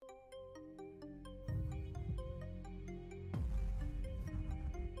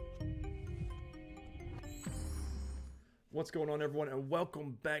What's going on, everyone, and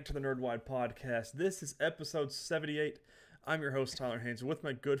welcome back to the Nerdwide Podcast. This is episode 78. I'm your host, Tyler Haynes, with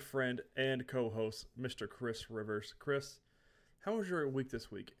my good friend and co-host, Mr. Chris Rivers. Chris, how was your week this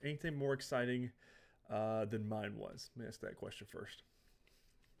week? Anything more exciting than mine was? Let me ask that question first.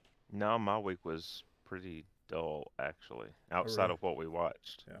 No, my week was pretty dull, actually, Oh, outside really? of what we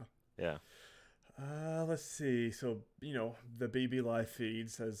watched. Yeah. Yeah. Let's see. So, the BB Live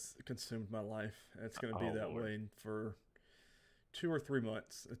feeds has consumed my life. It's going to be Oh, that Lord. way for 2 or 3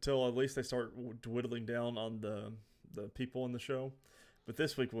 months until at least they start dwindling down on the people in the show. But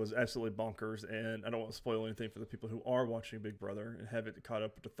this week was absolutely bonkers, and I don't want to spoil anything for the people who are watching Big Brother and haven't caught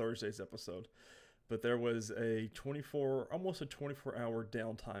up to Thursday's episode. But there was almost a 24-hour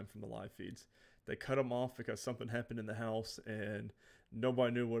downtime from the live feeds. They cut them off because something happened in the house, and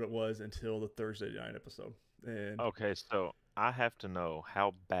nobody knew what it was until the Thursday night episode. And Okay, so I have to know,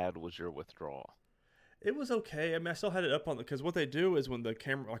 how bad was your withdrawal? it was okay. I mean, I still had it up on because what they do is when the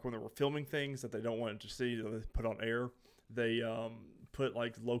camera, like when they were filming things that they don't want it to see, that they put on air. They put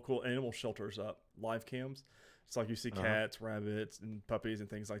like local animal shelters up, live cams. It's like you see Uh-huh. cats, rabbits, and puppies and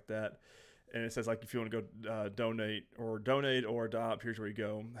things like that. And it says like if you want to go donate or adopt, here's where you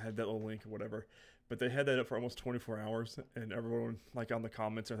go. I had that little link or whatever. But they had that up for almost 24 hours, and everyone like on the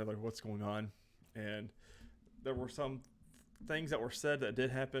comments are like, "What's going on?" And there were some things that were said that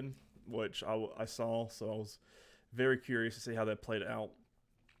did happen, which I saw. So I was very curious to see how that played out.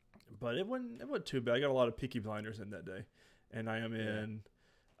 But it wasn't too bad. I got a lot of Peaky Blinders in that day, and I am Yeah. in.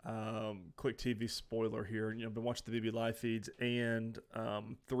 Quick TV spoiler here. Been watching the BB live feeds and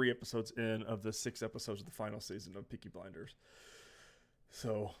 3 episodes in of the 6 episodes of the final season of Peaky Blinders.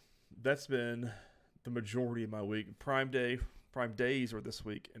 So that's been the majority of my week. Prime days were this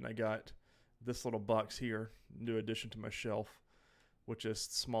week, and I got this little box here, new addition to my shelf, which is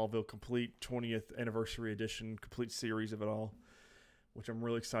Smallville Complete 20th Anniversary Edition, complete series of it all, which I'm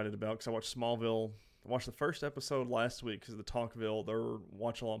really excited about because I watched Smallville. I watched the first episode last week because of the Talkville, their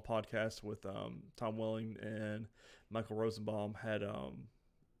watch along podcast with Tom Welling and Michael Rosenbaum had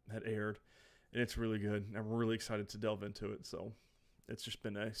aired, and it's really good. I'm really excited to delve into it. So it's just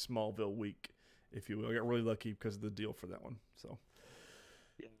been a Smallville week, if you will. I got really lucky because of the deal for that one. So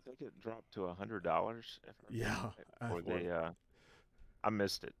Yeah, I think it dropped to $100, if I remember yeah, right, for well, I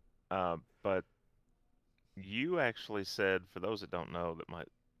missed it. But you actually said, for those that don't know that might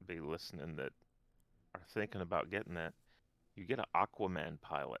be listening that are thinking about getting that, you get an Aquaman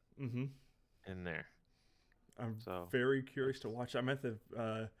pilot mm-hmm. in there. I'm So very curious that's to watch. I'm at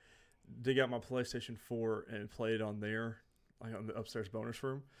the dig out my PlayStation 4 and play it on there, like on the upstairs bonus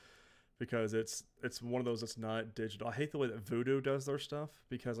room, because it's one of those that's not digital. I hate the way that Vudu does their stuff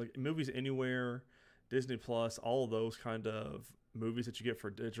because like Movies Anywhere, Disney Plus, all of those kind of movies that you get for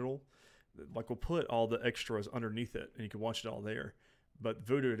digital, like will put all the extras underneath it and you can watch it all there. But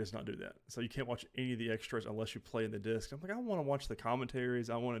Vudu does not do that, so you can't watch any of the extras unless you play in the disc. I'm like, I want to watch the commentaries,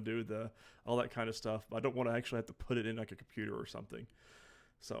 I want to do the all that kind of stuff, but I don't want to actually have to put it in like a computer or something.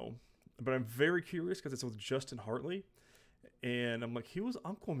 So, but I'm very curious because it's with Justin Hartley, and I'm like, he was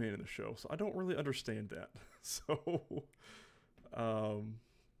Aquaman in the show, so I don't really understand that. So, um,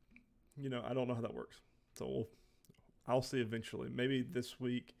 I don't know how that works. So I'll see eventually. Maybe this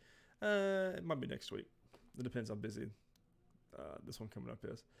week. It might be next week. It depends how busy this one coming up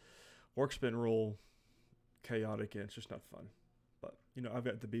is. Work's been real chaotic and it's just not fun. But I've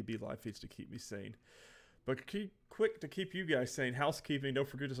got the BB live feeds to keep me sane. But quick to keep you guys sane, housekeeping. Don't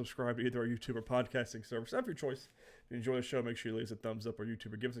forget to subscribe to either our YouTube or podcasting service of your choice. If you enjoy the show, make sure you leave us a thumbs up or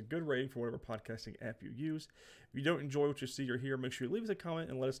YouTube or give us a good rating for whatever podcasting app you use. If you don't enjoy what you see or hear, make sure you leave us a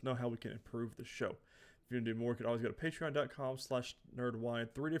comment and let us know how we can improve the show. If you want to do more, you can always go to patreon.com/nerdwine.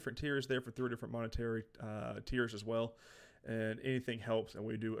 3 different tiers there for 3 different monetary tiers as well. And anything helps, and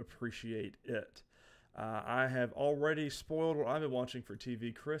we do appreciate it. I have already spoiled what I've been watching for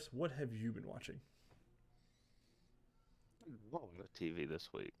TV. Chris, what have you been watching? a lot of TV this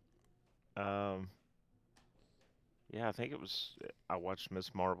week. Um, yeah, I think it was. I watched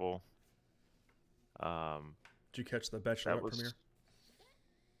Miss Marvel. Um, Did you catch the that Bachelorette was premiere?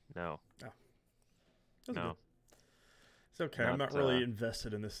 no, Oh, that was good. no, It's okay. I'm not. not really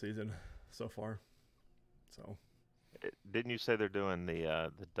invested in this season so far. So Didn't you say they're doing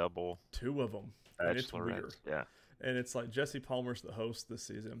the double 2 of them, and it's weird. Bachelorettes? Yeah. And it's like Jesse Palmer's the host this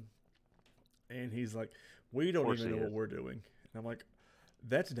season, and he's like, "We Of don't course even he know what is. we're doing." And I'm like,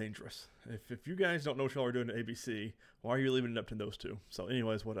 "That's dangerous. If you guys don't know what y'all are doing at ABC, why are you leaving it up to those two?" So,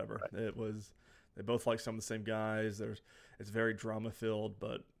 anyways, whatever. Right. It was. They both like some of the same guys. It's very drama filled,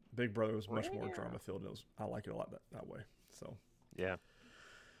 but Big Brother was much more Well, drama filled. I like it a lot that way. So yeah.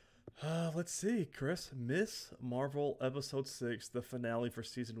 Let's see, Chris. Miss Marvel Episode 6, the finale for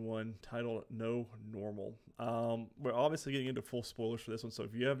Season 1, titled No Normal. We're obviously getting into full spoilers for this one, so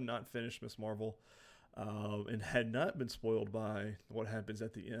if you have not finished Miss Marvel and had not been spoiled by what happens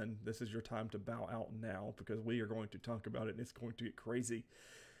at the end, this is your time to bow out now because we are going to talk about it and it's going to get crazy.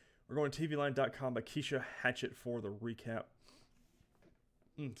 We're going to TVLine.com by Keisha Hatchett for the recap.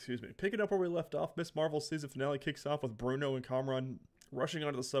 Excuse me. Picking up where we left off, Miss Marvel's season finale kicks off with Bruno and Kamran rushing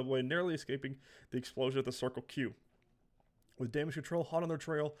onto the subway, narrowly escaping the explosion at the Circle Q. With Damage Control hot on their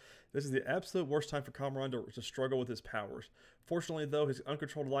trail, this is the absolute worst time for Kamran to struggle with his powers. Fortunately, though, his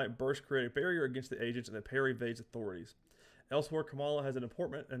uncontrolled light bursts create a barrier against the agents and the pair evades authorities. Elsewhere, Kamala has an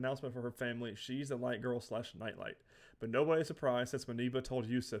important announcement for her family. She's the Light Girl / Nightlight. But nobody is surprised since Muniba told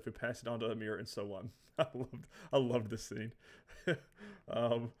Yusuf, who passed it on to Amir, and so on. I loved this scene.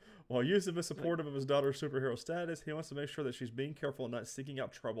 While Yusuf is supportive of his daughter's superhero status, he wants to make sure that she's being careful and not seeking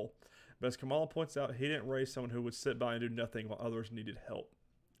out trouble. But as Kamala points out, he didn't raise someone who would sit by and do nothing while others needed help.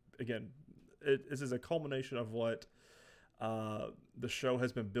 Again, this is a culmination of what the show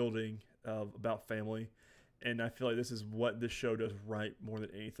has been building about family. And I feel like this is what this show does right more than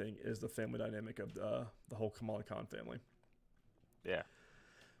anything is the family dynamic of the whole Kamala Khan family. Yeah.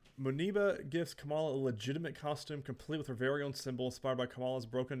 Muniba gives Kamala a legitimate costume complete with her very own symbol inspired by Kamala's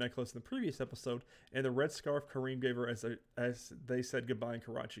broken necklace in the previous episode and the red scarf Kareem gave her as they said goodbye in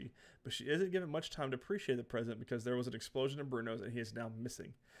Karachi. But she isn't given much time to appreciate the present because there was an explosion in Bruno's and he is now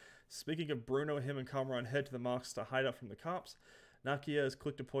missing. Speaking of Bruno, him and Kamran head to the mosque to hide out from the cops. Nakia is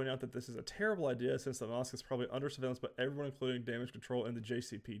quick to point out that this is a terrible idea since the mosque is probably under surveillance by everyone including Damage Control and the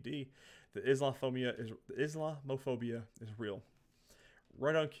JCPD. The Islamophobia is real.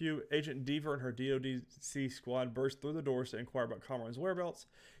 Right on cue, Agent Deaver and her DODC squad burst through the doors to inquire about Kamran's whereabouts.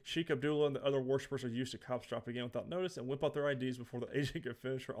 Sheikh Abdullah and the other worshippers are used to cops dropping in without notice and whip out their IDs before the agent can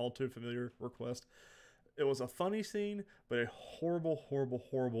finish her all too familiar request. It was a funny scene, but a horrible, horrible,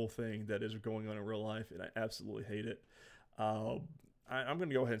 horrible thing that is going on in real life, and I absolutely hate it. I'm going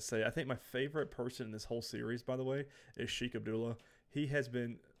to go ahead and say I think my favorite person in this whole series, by the way, is Sheikh Abdullah. He has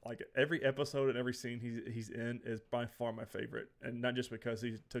been, like, every episode and every scene he's in is by far my favorite. And not just because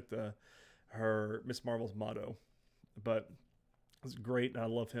he took her Miss Marvel's motto, but it's great, and I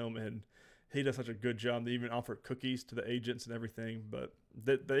love him, and he does such a good job. They even offered cookies to the agents and everything, but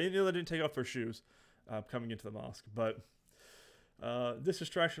they didn't take off their shoes coming into the mosque. But this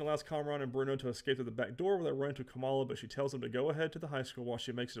distraction allows Kamran and Bruno to escape through the back door where they run into Kamala, but she tells them to go ahead to the high school while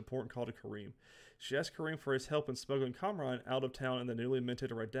she makes an important call to Kareem. She asks Kareem for his help in smuggling Kamran out of town, and the newly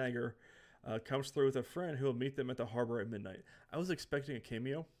minted red dagger comes through with a friend who will meet them at the harbor at midnight. I was expecting a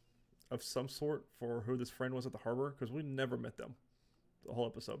cameo of some sort for who this friend was at the harbor, because we never met them the whole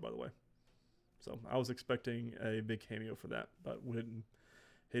episode, by the way. So I was expecting a big cameo for that, but we didn't.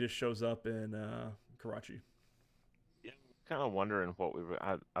 He just shows up in Karachi. Yeah, kind of wondering what we were.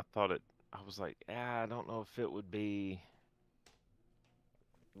 I thought it. I was like, I don't know if it would be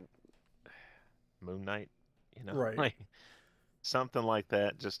Moon Knight, Right. like something like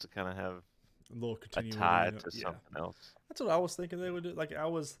that, just to kind of have A little a continuity. tie to something else. That's what I was thinking they would do. Like I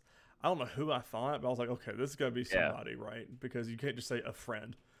don't know who I thought, but I was like, okay, this is gotta be somebody, right? Because you can't just say a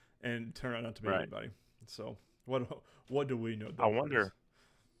friend and turn out not to be Right. anybody. So what do we know?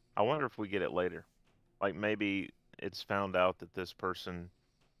 I wonder if we get it later. Like maybe it's found out that this person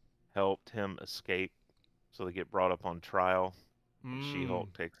helped him escape, so they get brought up on trial. And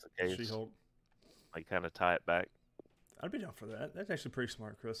She-Hulk takes the case. She-Hulk. Like kind of tie it back. I'd be down for that. That's actually pretty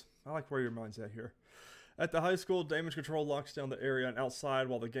smart, Chris. I like where your mind's at here. At the high school, Damage Control locks down the area and outside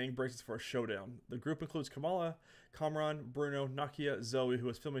while the gang braces for a showdown. The group includes Kamala, Kamran, Bruno, Nakia, Zoe, who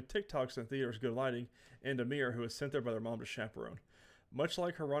is filming TikToks in theaters good lighting, and Amir, who is sent there by their mom to chaperone. Much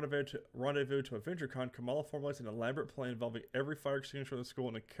like her rendezvous to AvengerCon, Kamala formulates an elaborate plan involving every fire extinguisher in the school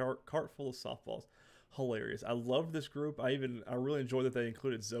and a cart full of softballs. Hilarious. I love this group. I really enjoy that they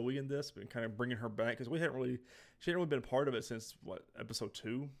included Zoe in this, and kind of bringing her back because she hadn't really been a part of it since episode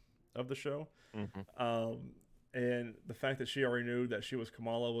 2 of the show. Mm-hmm. And the fact that she already knew that she was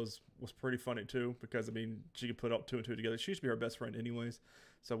Kamala was pretty funny too, because she could put up 2 and 2 together. She used to be her best friend anyways,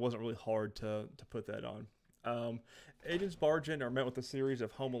 so it wasn't really hard to put that on. Agents barge in are met with a series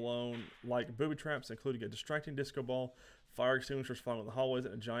of Home Alone-like booby traps, including a distracting disco ball, fire extinguishers falling in the hallways,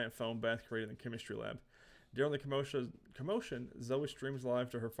 and a giant foam bath created in the chemistry lab. During the commotion, Zoe streams live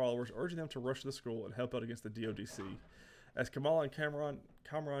to her followers, urging them to rush to the school and help out against the DODC. As Kamala and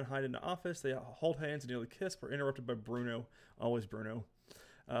Kamran hide in the office, they hold hands and nearly kiss, but are interrupted by Bruno, always Bruno.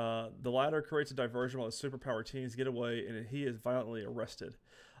 The latter creates a diversion while the superpower teens get away, and he is violently arrested.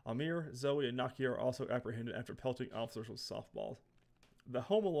 Amir, Zoe, and Nakia are also apprehended after pelting officers with softballs. the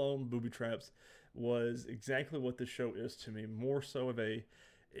Home Alone booby traps was exactly what this show is to me. More so of a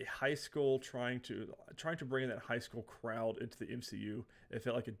high school trying to bring in that high school crowd into the MCU. It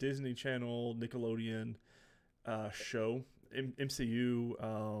felt like a Disney Channel, Nickelodeon show,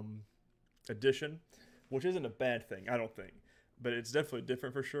 MCU edition, which isn't a bad thing, I don't think, but it's definitely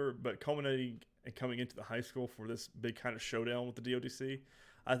different for sure. But culminating and coming into the high school for this big kind of showdown with the DODC,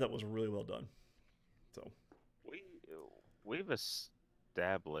 I thought was really well done. So We we've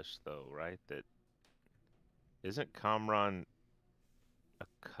established though, right, that isn't Kamran a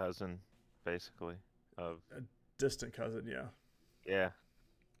cousin, basically, of a distant cousin, yeah. yeah.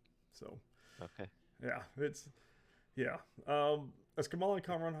 So Okay. yeah, it's yeah. As Kamala and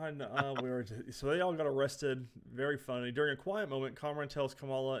Kamran hide, so they all got arrested. Very funny. During a quiet moment, Kamran tells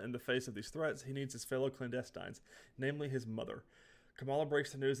Kamala in the face of these threats he needs his fellow clandestines, namely his mother. Kamala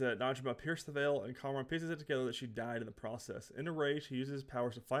breaks the news that Najma pierced the veil, and Kamran pieces it together that she died in the process. In a rage, he uses his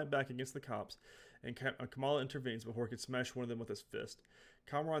powers to fight back against the cops, and Kamala intervenes before he can smash one of them with his fist.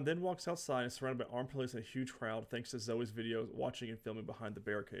 Kamran then walks outside and is surrounded by armed police and a huge crowd, thanks to Zoe's videos watching and filming behind the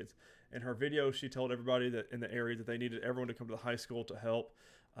barricades. In her video, she told everybody that in the area that they needed everyone to come to the high school to help.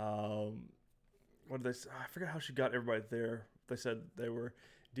 What did they say? I forget how she got everybody there. They said they were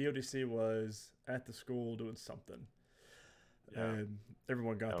DODC was at the school doing something. Yeah. And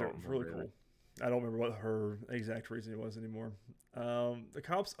everyone got there. It was really cool. I don't remember what her exact reason was anymore. The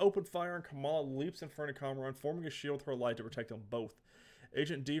cops open fire and Kamala leaps in front of Kamran, forming a shield with her light to protect them both.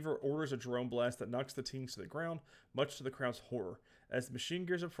 Agent Deaver orders a drone blast that knocks the teens to the ground, much to the crowd's horror. As the machine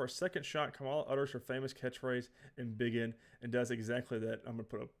gears up for a second shot, Kamala utters her famous catchphrase, "Embiggen," and does exactly that. I'm going to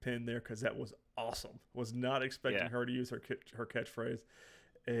put a pin there because that was awesome. Was not expecting her to use her catchphrase.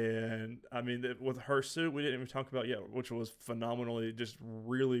 And I mean, with her suit, we didn't even talk about yet, which was phenomenally, just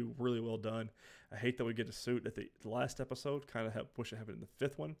really, really well done. I hate that we get a suit at the last episode. Kind of wish it happened in the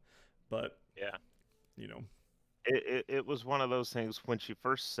fifth one, but yeah, you know, it was one of those things when she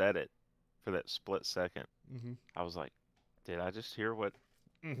first said it for that split second. Mm-hmm. I was like, did I just hear what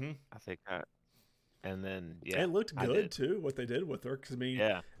Mm-hmm. I think I? And then yeah, it looked good too what they did with her, because I mean,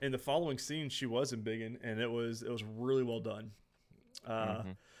 yeah, in the following scene she was embiggen, and it was really well done.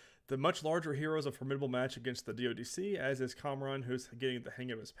 The much larger hero is a formidable match against the DODC, as is Kamran, who's getting the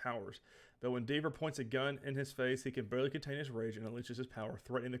hang of his powers. But when Deaver points a gun in his face, he can barely contain his rage and unleashes his power,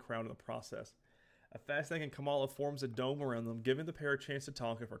 threatening the crowd in the process. A fast-thinking Kamala forms a dome around them, giving the pair a chance to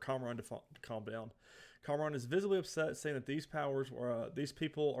talk and for Kamran to calm down. Kamran is visibly upset, saying that these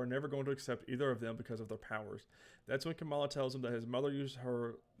people are never going to accept either of them because of their powers. That's when Kamala tells him that his mother used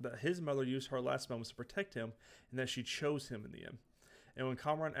her last moments to protect him, and that she chose him in the end. And when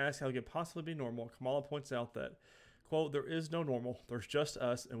Kamran asks how he could possibly be normal, Kamala points out that, quote, "There is no normal, there's just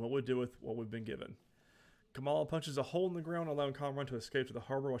us and what we do with what we've been given." Kamala punches a hole in the ground, allowing Kamran to escape to the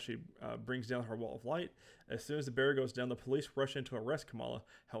harbor while she brings down her wall of light. As soon as the barrier goes down, the police rush in to arrest Kamala.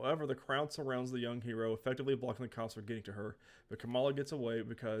 However, the crowd surrounds the young hero, effectively blocking the cops from getting to her. But Kamala gets away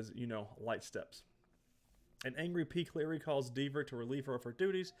because, light steps. An angry P. Cleary calls Deaver to relieve her of her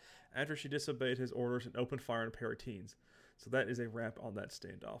duties after she disobeyed his orders and opened fire on a pair of teens. So that is a wrap on that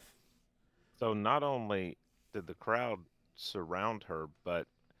standoff. So not only did the crowd surround her, but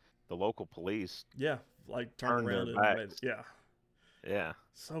the local police turned around and yeah,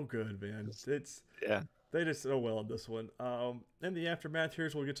 so good, man. They did so well in this one. In the aftermath,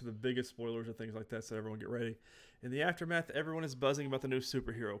 here's where we get to the biggest spoilers and things like that, so everyone get ready. In the aftermath, everyone is buzzing about the new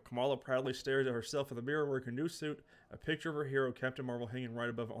superhero. Kamala proudly stares at herself in the mirror wearing her new suit, a picture of her hero, Captain Marvel, hanging right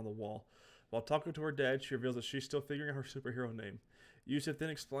above it on the wall. While talking to her dad, she reveals that she's still figuring out her superhero name. Yusuf then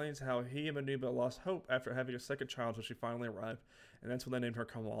explains how he and Manuba lost hope after having a second child when she finally arrived, and that's when they named her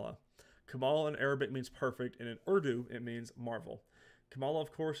Kamala. Kamala in Arabic means perfect, and in Urdu it means marvel. Kamala,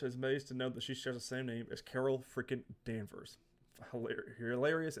 of course, is amazed to know that she shares the same name as Carol freaking Danvers.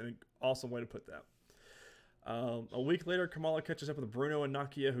 Hilarious and an awesome way to put that. A week later, Kamala catches up with Bruno and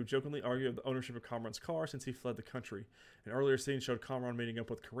Nakia, who jokingly argue over the ownership of Kamran's car since he fled the country. An earlier scene showed Kamran meeting up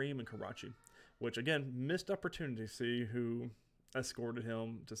with Kareem and Karachi, which, again, missed opportunity to see who escorted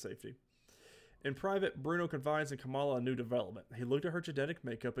him to safety. In private, Bruno confides in Kamala a new development. He looked at her genetic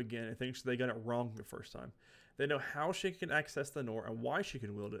makeup again and thinks they got it wrong the first time. They know how she can access the Noor and why she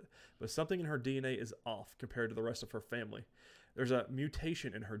can wield it, but something in her DNA is off compared to the rest of her family. There's a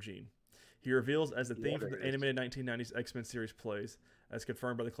mutation in her gene. He reveals as the theme from the animated 1990s X-Men series plays, as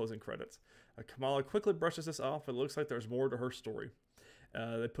confirmed by the closing credits. Kamala quickly brushes this off, and it looks like there's more to her story.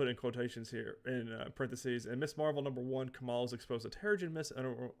 They put in quotations here, in parentheses, in Miss Marvel #1, Kamala was exposed to Terrigen Mist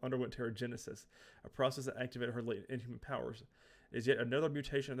and underwent Terrigenesis, a process that activated her latent inhuman powers. Is yet another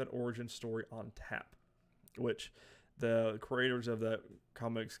mutation of that origin story on tap. Which, the creators of that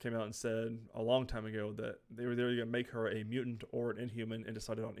comics came out and said a long time ago that they were going to make her a mutant or an Inhuman, and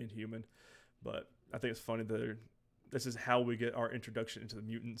decided on Inhuman. But I think it's funny that this is how we get our introduction into the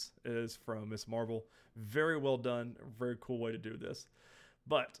mutants, is from Miss Marvel. Very well done. Very cool way to do this.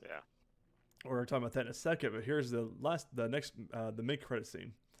 But Yeah. we're going to talk about that in a second. But here's the mid-credit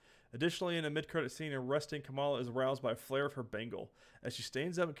scene. Additionally, in a mid-credit scene, a resting Kamala is aroused by a flare of her bangle. As she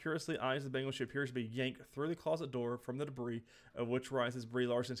stands up and curiously eyes the bangle, she appears to be yanked through the closet door from the debris, of which rises Brie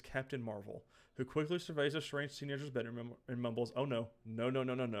Larson's Captain Marvel, who quickly surveys the strange teenager's bedroom and mumbles, "Oh no, no, no,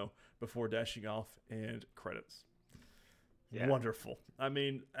 no, no, no," before dashing off, and credits. Yeah. Wonderful. I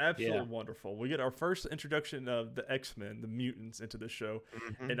mean, absolutely Yeah. wonderful. We get our first introduction of the X-Men, the mutants, into the show.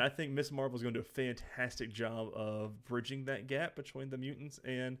 Mhm. And I think Miss Marvel is going to do a fantastic job of bridging that gap between the mutants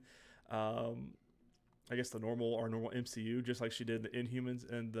and, I guess, our normal MCU, just like she did the Inhumans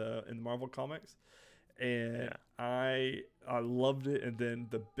in the Marvel comics. And Yeah. I loved it. And then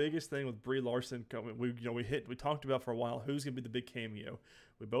the biggest thing with Brie Larson coming, we talked about for a while who's going to be the big cameo.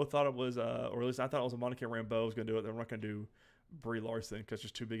 We both thought it was, or at least I thought it was Monica Rambeau was going to do it. They're not going to do Brie Larson because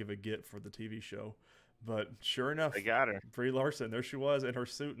it's too big of a get for the TV show. But sure enough, They got her. Brie Larson, there she was in her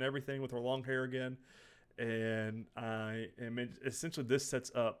suit and everything with her long hair again. And essentially this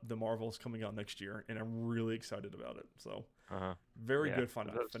sets up the Marvels coming out next year, and I'm really excited about it. So Uh-huh. very Yeah. good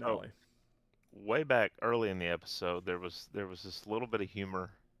So- finale. Way back early in the episode, there was this little bit of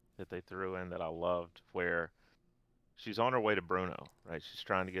humor that they threw in that I loved, where she's on her way to Bruno, right? She's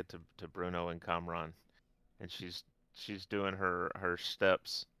trying to get to Bruno and Kamran, and she's doing her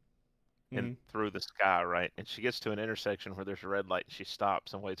steps in through the sky, right? And she gets to an intersection where there's a red light, and she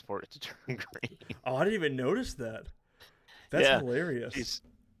stops and waits for it to turn green. Oh, I didn't even notice that. That's Yeah, hilarious.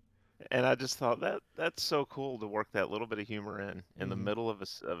 and I just thought that's so cool to work that little bit of humor in the Mhm. middle of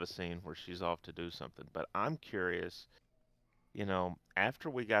a scene where she's off to do something. But I'm curious, after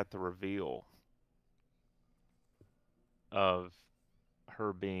we got the reveal of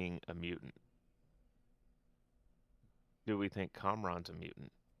her being a mutant, do we think Kamran's a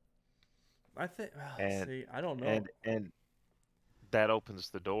mutant? I think. And See, I don't know. and that opens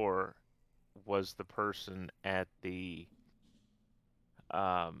the door. Was the person at the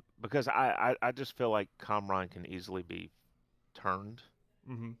because I just feel like Kamran can easily be turned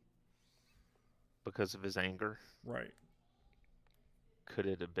Hmm. because of his anger. Right. Could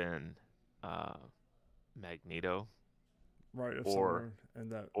it have been uh, Magneto Right. If or somewhere in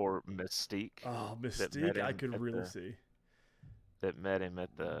that. or Mystique Oh, that met Mystique, I him could at really the see. that met him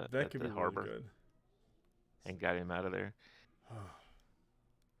at the That at could the be really harbor good. and got him out of there?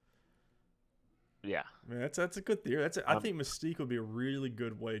 Yeah. Man, that's a good theory. I Um, think Mystique would be a really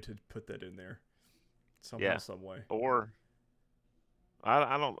good way to put that in there, somehow, yeah. some way. Or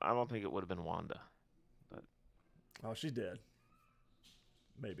I don't think it would have been Wanda, but Oh, she's dead.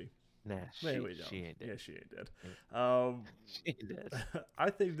 Maybe. nah, Maybe we don't. she ain't Yeah, dead. she ain't dead. She ain't dead.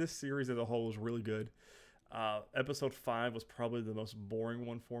 I think this series as a whole was really good. Episode 5 was probably the most boring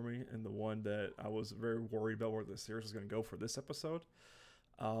one for me, and the one that I was very worried about where the series was going to go for this episode.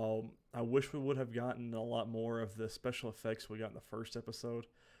 I wish we would have gotten a lot more of the special effects we got in the first episode,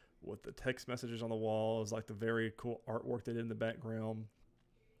 with the text messages on the walls, like the very cool artwork they did in the background.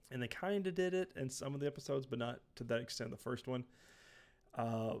 And they kind of did it in some of the episodes, but not to that extent in the first one.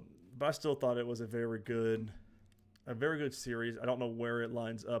 But I still thought it was a very good series. I don't know where it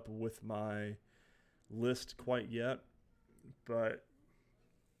lines up with my list quite yet, but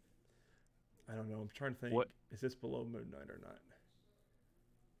I don't know. I'm trying to think. What Is this below Moon Knight or not?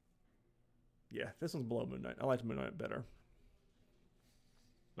 Yeah, this one's below Moon Knight. I liked Moon Knight better.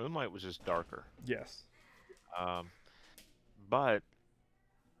 Moonlight was just darker. Yes. Um, but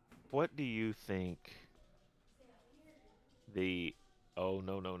what do you think the oh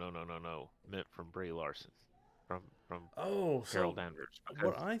no meant from Brie Larson from Oh, Carol so Danvers? what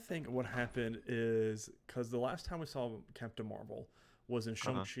Because I think what happened is because the last time we saw Captain Marvel was in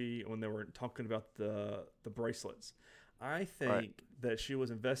uh-huh, Shang-Chi when they were talking about the bracelets. I right, think that she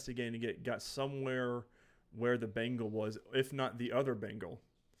was investigating it, got somewhere where the bangle was, if not the other bangle,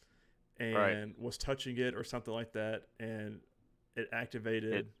 right. and was touching it or something like that, and it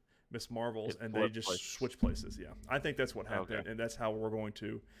activated It Miss Marvel's, it and they flipped just places. switched places. Yeah, I think that's what Okay. happened, and that's how we're going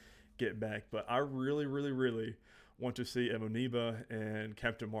to get back. But I really, really, really want to see Amuniba and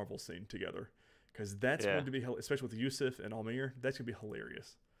Captain Marvel scene together, because that's Yeah. going to be, especially with Yusuf and Almir, that's going to be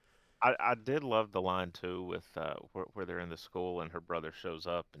hilarious. I did love the line too with where they're in the school and her brother shows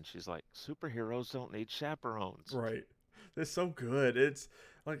up and she's like, superheroes don't need chaperones. Right. It's so good. It's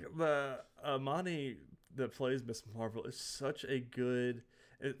like the Amani that plays Miss Marvel is such a good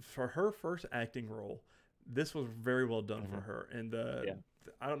for her first acting role. this was very well done for Hmm. her. And Yeah,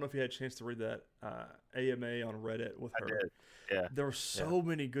 I don't know if you had a chance to read that AMA on Reddit with I her. did. Yeah, There were yeah. so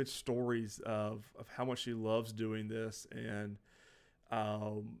many good stories of how much she loves doing this, and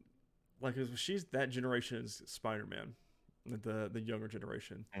um, like 'cause she's that generation's Spider-Man, the younger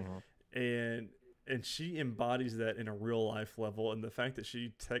generation, Hmm. and she embodies that in a real life level. And the fact that she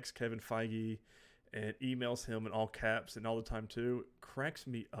texts Kevin Feige and emails him in all caps and all the time too cracks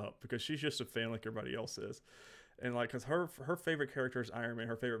me up because she's just a fan like everybody else is. And like, cause her favorite character is Iron Man.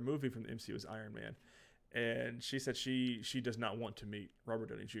 Her favorite movie from the MCU is Iron Man. And she said she does not want to meet Robert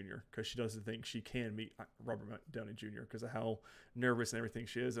Downey Jr. because she doesn't think she can meet Robert Downey Jr. because of how nervous and everything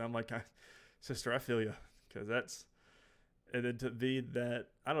she is. And I'm like, sister, I feel you, because that's, and then to be that,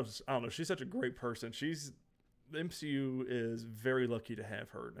 I don't know. She's such a great person. The MCU is very lucky to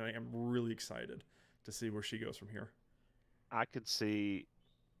have her, and I am really excited to see where she goes from here. I could see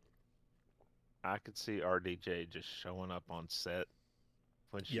I could see RDJ just showing up on set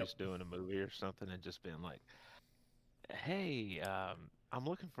when Yep. she's doing a movie or something and just being like, "Hey, I'm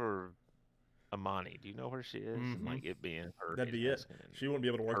looking for Amani. Do you know where she is?" And Mm-hmm. like it being her That'd he's be it. asking, and She wouldn't be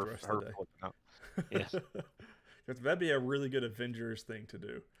able to work the rest of her the flipping out. Yes. day. Because that'd be a really good Avengers thing to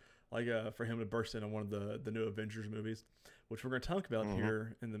do. Like for him to burst in on one of the new Avengers movies, which we're going to talk about Hmm.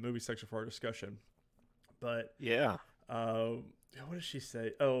 here in the movie section for our discussion. But Yeah. uh, what did she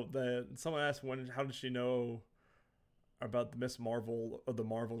say? Oh, someone asked how did she know about the Miss Marvel or the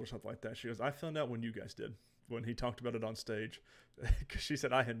Marvels or something like that. She goes, I found out when you guys did, when he talked about it on stage, because she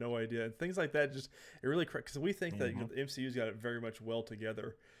said I had no idea, and things like that. Just it really because we think that Hmm. the MCU's got it very much well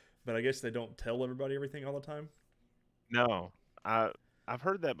together, but I guess they don't tell everybody everything all the time. No, I've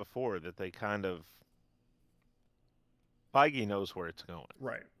heard that before that they kind of Feige knows where it's going.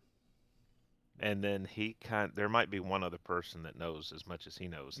 Right. And then there might be one other person that knows as much as he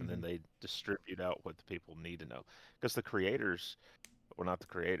knows, and Mm-hmm. then they distribute out what the people need to know. Because the creators, well, not the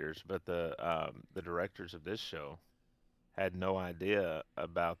creators, but the directors of this show had no idea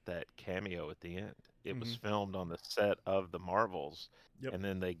about that cameo at the end. It was Mm-hmm. filmed on the set of the Marvels, Yep. and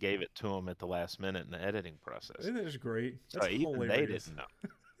then they gave it to him at the last minute in the editing process. Isn't that just great? So That's even they hilarious. didn't know.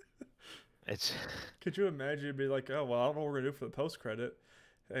 It's Could you imagine it'd be like, oh well, I don't know what we're gonna do for the post credit,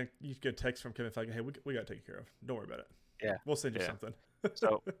 and you get a text from Kevin Feige, hey, we got to take care of. Don't worry about it. yeah, We'll send you yeah. something.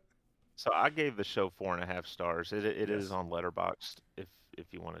 So so I gave the show 4.5 stars. It is Yes. on Letterboxd if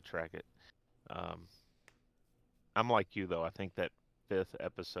you want to track it. Um, I'm like you though. I think that fifth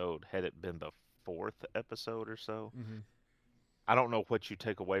episode, had it been the fourth episode or so, Mm-hmm. I don't know what you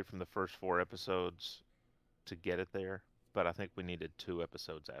take away from the first four episodes to get it there, but I think we needed two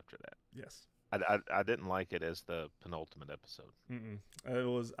episodes after that. Yes. I didn't like it as the penultimate episode. Mm-mm. It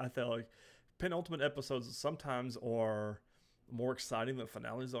was. I felt like penultimate episodes sometimes are more exciting than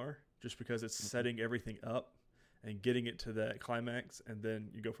finales are, just because it's Mhm. setting everything up and getting it to that climax, and then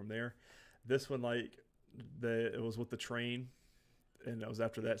you go from there. This one, like, it was with the train, and it was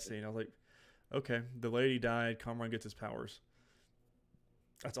after that scene. I was like, okay, the lady died. Kamran gets his powers.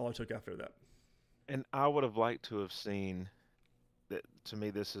 That's all I took after that. And I would have liked to have seen that. To me,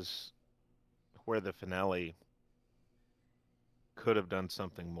 this is where the finale could have done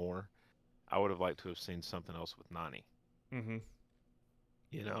something more. I would have liked to have seen something else with Nani. Mm-hmm.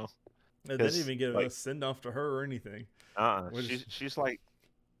 You know, They didn't because even give a like, send off to her or anything. Which, she's like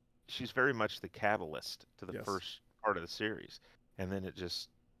she's very much the catalyst to the yes. first part of the series, and then it just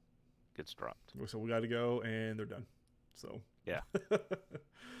gets dropped. So we got to go, and they're done. So. Yeah,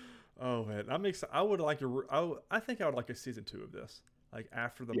 Oh man, I'm excited. I would like to. I think I would like a season two of this, like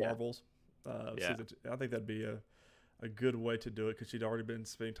after the yeah, Marvels. yeah. Season two. I think that'd be a good way to do it because she'd already been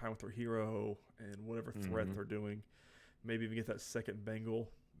spending time with her hero and whatever threat Hmm. they're doing. Maybe even get that second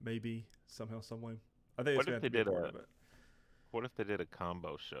bangle. Maybe somehow, some way. I think it's What gonna if have they to be a did part a of it. What if they did a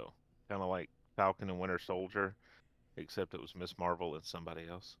combo show, kind of like Falcon and Winter Soldier, except it was Miss Marvel and somebody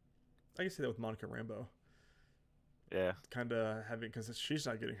else? I can see that with Monica Rambeau, Yeah. kind of having because she's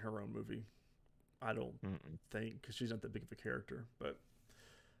not getting her own movie. I don't Mm-mm. think because she's not that big of a character, but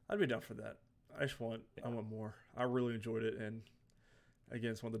I'd be down for that. I Yeah. want more. I really enjoyed it, and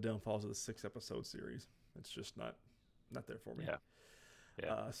again, it's one of the downfalls of the 6 episode series. It's just not there for me. Yeah.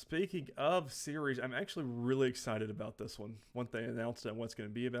 Yeah. Speaking of series, I'm actually really excited about this one. Once they announced it and what it's going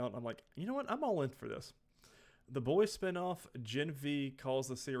to be about, I'm like, you know what? I'm all in for this. The Boys spinoff, Gen V calls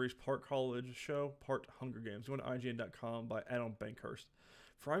the series part college show, part Hunger Games. Go to IGN.com by Adam Bankhurst.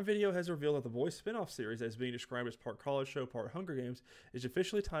 Prime Video has revealed that the Boys spinoff series, that is being described as part college show, part Hunger Games, is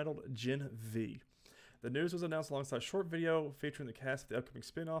officially titled Gen V. The news was announced alongside a short video featuring the cast of the upcoming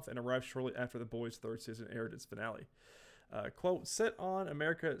spinoff and arrived shortly after The Boys' third season aired its finale. Quote, set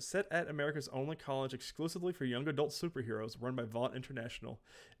at America's only college exclusively for young adult superheroes, run by Vaught International.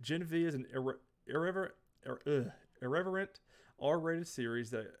 Gen V is an irreverent R-rated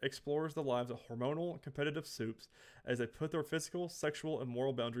series that explores the lives of hormonal competitive soups as they put their physical, sexual, and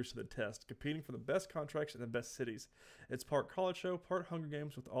moral boundaries to the test, competing for the best contracts in the best cities. It's part college show, part Hunger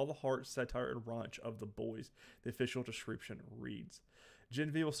Games with all the heart, satire, and raunch of The Boys, the official description reads.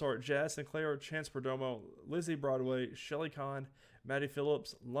 Gen V will star Jazz Sinclair, Chance Perdomo, Lizzie Broadway, Shelley Kahn, Maddie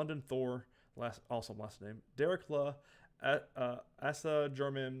Phillips, London Thor, last name, Derek Luh, Asa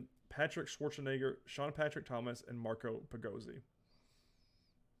German, Patrick Schwarzenegger, Sean Patrick Thomas, and Marco Pagozzi.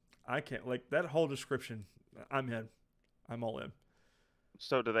 I can't, like, that whole description, I'm in. I'm all in.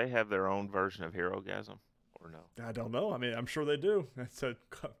 So do they have their own version of Herogasm or no? I don't know. I mean, I'm sure they do. It's a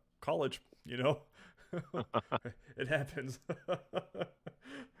college, you know. It happens.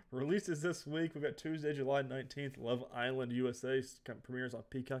 Releases this week. We've got Tuesday, July 19th, Love Island USA premieres on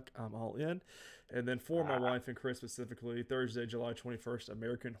Peacock. I'm all in. And then for my wife and Chris specifically, Thursday, July 21st,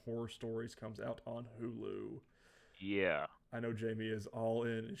 American Horror Stories comes out on Hulu. Yeah. I know Jamie is all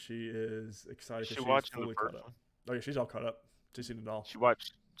in, and she is excited because she's fully the caught first up. one? Oh, yeah, she's all caught up. She's seen it all. She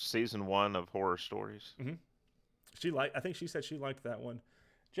watched season 1 of Horror Stories. Mm-hmm. I think she said she liked that one.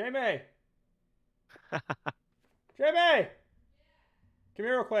 Jamie! Jamie! Come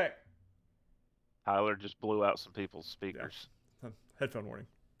here real quick. Tyler just blew out some people's speakers. Yeah. Headphone warning.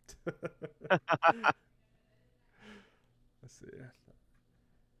 Let's see.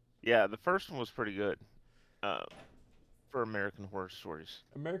 Yeah, the first one was pretty good for American Horror Stories.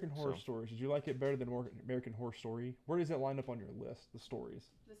 American Horror Stories. Did you like it better than American Horror Story? Where does it line up on your list, the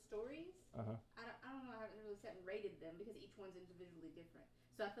stories? The stories? Uh-huh. I don't know. I haven't really sat and rated them because each one's individually different.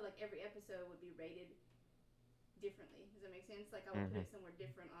 So I feel like every episode would be rated differently. Does that make sense? Like I would put it somewhere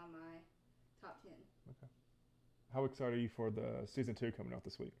different on my top 10. Okay. How excited are you for the season 2 coming out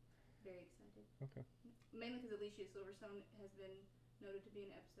this week? Very excited. Okay. Mainly because Alicia Silverstone has been noted to be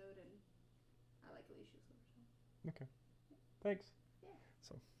in an episode, and I like Alicia Silverstone. Okay. Thanks. Yeah.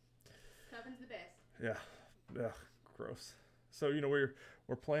 So. Coven's the best. Yeah. Yeah. Gross. So we're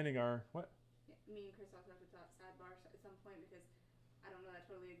planning our what? Yeah, me and Chris also have to talk sidebar at some point because I don't know. I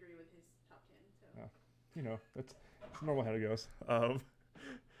totally agree with his top 10. So. It's normal how it goes. So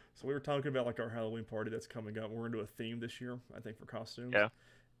we were talking about like our Halloween party that's coming up. We're into a theme this year, I think, for costumes. Yeah.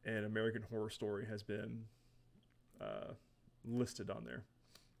 And American Horror Story has been listed on there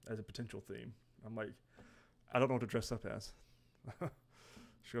as a potential theme. I'm like, I don't know what to dress up as.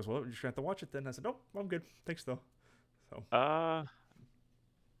 She goes, well, you're just going to have to watch it then. I said, nope, I'm good. Thanks, though. So. I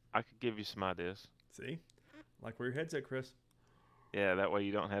could give you some ideas. See? Like where your head's at, Chris. Yeah, that way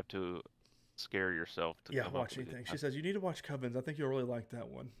you don't have to scare yourself to watch anything. She says, you need to watch Covens. I think you'll really like that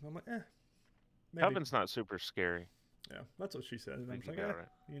one. I'm like, maybe. Coven's not super scary. Yeah, that's what she said. And I'm like, right.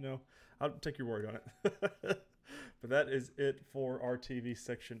 I'll take your word on it. But that is it for our TV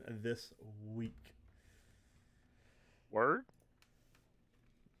section this week. Word?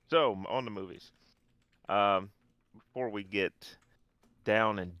 So, on the movies. Before we get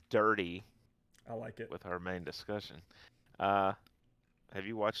down and dirty, I like it, with our main discussion, have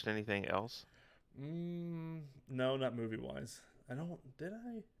you watched anything else? No, not movie-wise. Did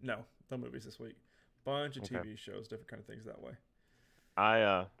I? No movies this week. Bunch of TV shows, different kind of things that way.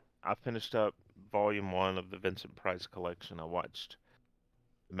 I finished up Volume 1 of the Vincent Price collection. I watched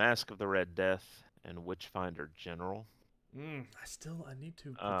The Mask of the Red Death and Witchfinder General. I need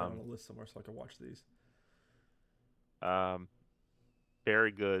to put that on a list somewhere so I can watch these.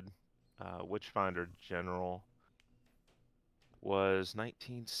 Very good. Witchfinder General was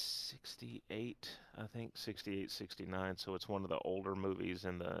 1968, I think, 68, 69. So it's one of the older movies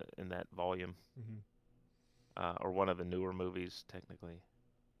in that volume, or one of the newer movies, technically.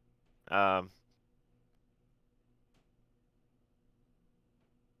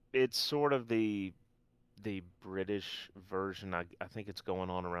 It's sort of the British version. I think it's going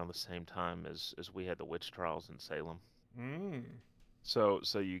on around the same time as we had the witch trials in Salem. So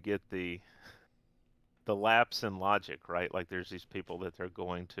you get the lapse in logic, right? Like there's these people that they're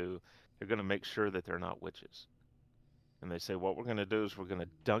going to make sure that they're not witches. And they say, what we're going to do is we're going to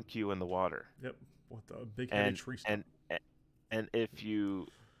dunk you in the water. Yep. With the big heavy tree stump. And if you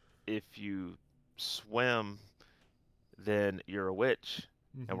swim, then you're a witch,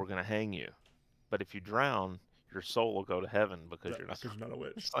 and we're going to hang you. But if you drown, your soul will go to heaven because you're not a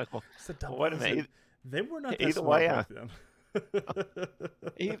witch. It's like, well, wait a minute. They were not that either smart way, back then.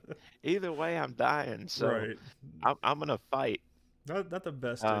 Either way, I'm dying. So right. I'm going to fight. Not the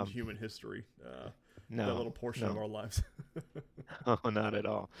best in human history. No, that little portion of our lives. Oh, not at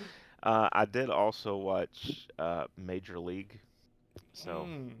all. I did also watch Major League, so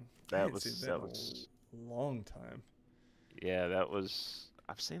I that hadn't seen was that in a long time. yeah, that was.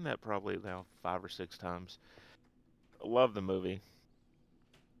 I've seen that probably now 5 or 6 times. Love the movie.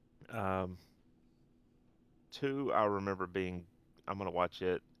 Um, two, I remember being. I'm gonna watch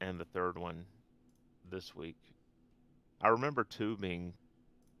it, and the third one this week. I remember two being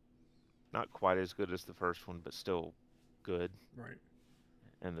not quite as good as the first one, but still good, Right.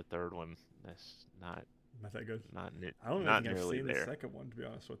 and the third one that's Not that good. not ne- I don't even not think I've nearly seen the there. second one, to be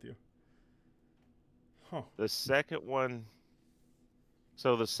honest with you. Huh. The second one,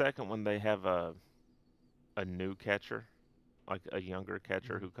 so the second one they have a new catcher, like a younger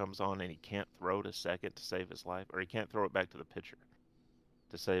catcher Mhm. who comes on and he can't throw to second to save his life, or he can't throw it back to the pitcher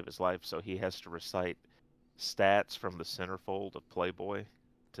to save his life, so he has to recite stats from the centerfold of Playboy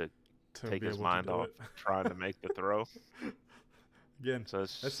to To take be his able to mind do off it. trying to make the throw. Again, So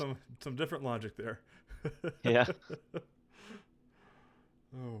that's it's some different logic there. yeah.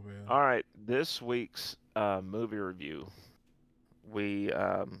 Oh man. All right, this week's movie review, we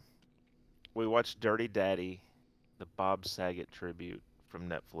um, we watched Dirty Daddy, the Bob Saget tribute from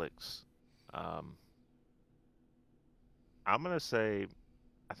Netflix. Um, I'm gonna say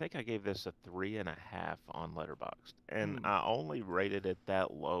I think I gave this a 3.5 on Letterboxd, and Mm. I only rated it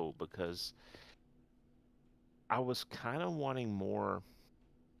that low because I was kind of wanting more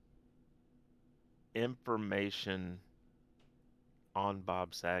information on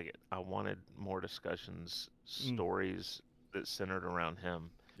Bob Saget. I wanted more discussions, Mm. stories that centered around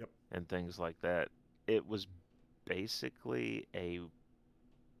him, Yep. and things like that. It was basically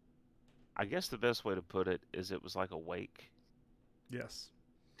I guess the best way to put it is it was like a wake Yes.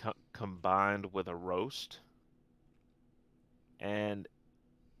 combined with a roast, and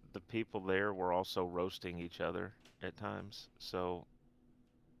the people there were also roasting each other at times. So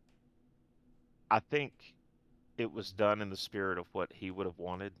I think it was done in the spirit of what he would have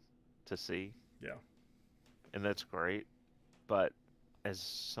wanted to see, Yeah. and that's great. But as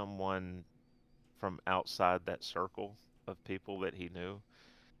someone from outside that circle of people that he knew,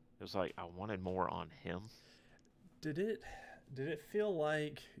 it was like I wanted more on him. Did it did it feel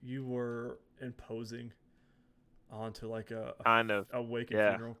like you were imposing onto like Kind of, a wake and yeah,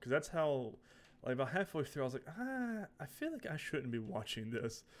 funeral? Because that's how, like about halfway through, I was like, I feel like I shouldn't be watching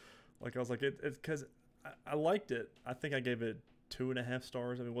this. Like I was like, it's because I liked it. I think I gave it 2.5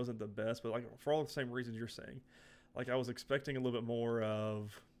 stars. I mean, it wasn't the best, but like for all the same reasons you're saying. Like I was expecting a little bit more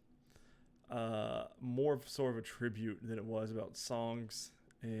of sort of a tribute than it was about songs,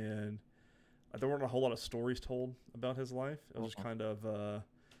 and there weren't a whole lot of stories told about his life. It was just mhm, kind of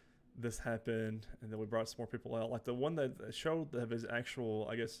this happened, and then we brought some more people out. Like the one that showed of his actual,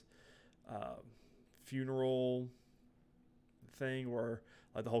 I guess, uh, funeral thing, where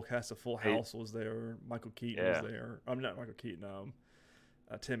like the whole cast of Full Hey, House was there. Michael Keaton was yeah, there. I'm not Michael Keaton.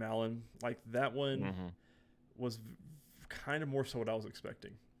 Tim Allen. Like that one hmm, was kind of more so what I was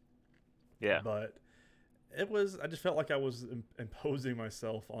expecting, yeah, but it was. I just felt like I was imposing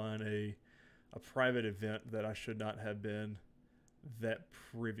myself on a private event that I should not have been that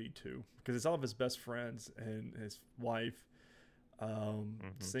privy to, because it's all of his best friends and his wife hmm,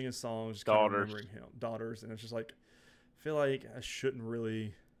 singing songs, just kind of daughters, remembering him, daughters, and it's just like I feel like I shouldn't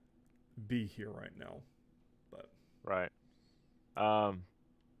really be here right now. But right? Um,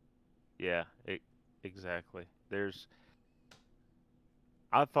 yeah, exactly.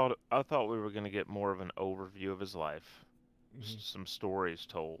 I thought we were gonna get more of an overview of his life, mhm. some stories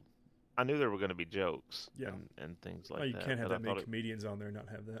told. I knew there were gonna be jokes Yeah, and things oh, like you that, can't have but I that many thought it comedians on there and not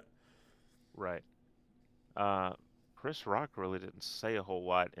have that. right. Uh, Chris Rock really didn't say a whole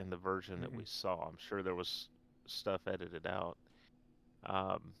lot in the version that Mm-mm. we saw. I'm sure there was stuff edited out.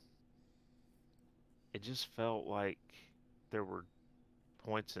 Um, it just felt like there were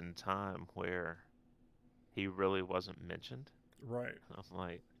points in time where he really wasn't mentioned. Right. I'm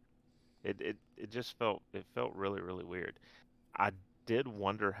like, it just felt really really weird. I did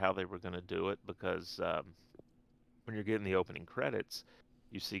wonder how they were going to do it because when you're getting the opening credits,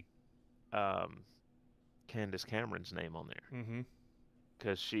 you see um, Candace Cameron's name on there Mm-hmm.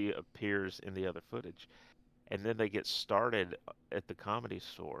 because she appears in the other footage, and then they get started at the Comedy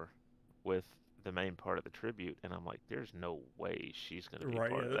Store with the main part of the tribute, and I'm like, there's no way she's going to be a Right.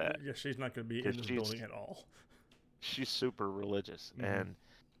 part Yeah. of that Yeah. She's not going to be because in this building at all. she's super religious, Mm-hmm. and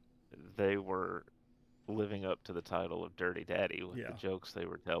they were living up to the title of Dirty Daddy with the Yeah. jokes they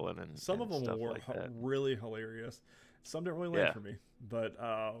were telling Some of and them stuff were like that. really hilarious. Some didn't really land Yeah. for me, but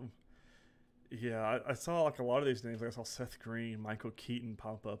yeah, I saw like a lot of these names. Like I saw Seth Green, Michael Keaton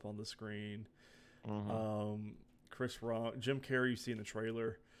pop up on the screen. Hmm. Um, Chris Rock, Jim Carrey. You see in the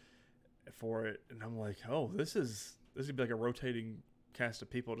trailer. for it, and I'm like, oh, this would be like a rotating cast of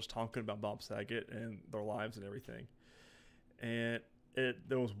people just talking about Bob Saget and their lives and everything. And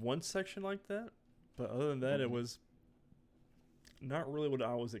there was one section like that, but other than that, it was not really what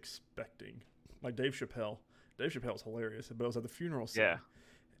I was expecting. Like Dave Chappelle. Dave Chappelle was hilarious, but it was at the funeral scene. Yeah.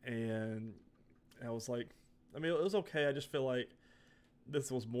 And I was like, I mean, it was okay. I just feel like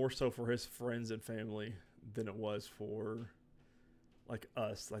this was more so for his friends and family than it was for like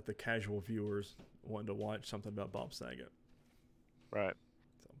us, like the casual viewers wanting to watch something about Bob Saget. Right.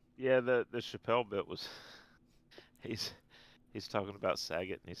 So. Yeah, the Chappelle bit was he's talking about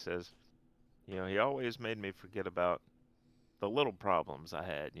Saget and he says, he always made me forget about the little problems I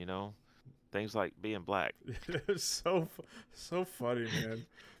had, things like being black. It was so funny, man.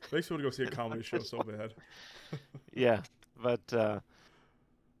 Makes me want to go see a comedy show so bad. Yeah, but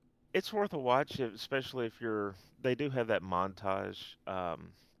it's worth a watch, especially if they do have that montage. I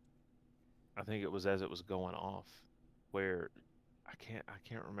think it was as it was going off, where I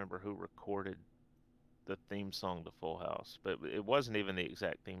can't remember who recorded the theme song to Full House, but it wasn't even the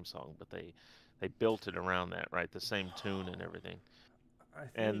exact theme song, but they built it around that, right? The same tune and everything. I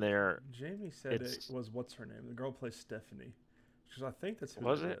And think they're Jamie said it it's was what's her name? The girl who plays Stephanie. Because I think that's who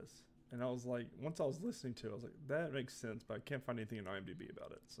Was it it? is. And I was like, once I was listening to it, I was like, that makes sense, but I can't find anything in IMDb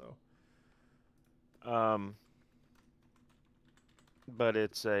about it. So but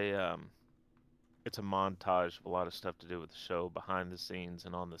it's a montage of a lot of stuff to do with the show behind the scenes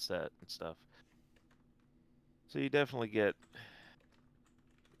and on the set and stuff. So you definitely get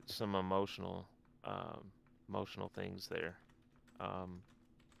some emotional things there. Um,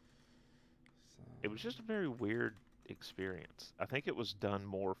 it was just a very weird experience. I think it was done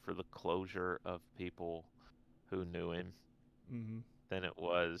more for the closure of people who knew him mm-hmm. than it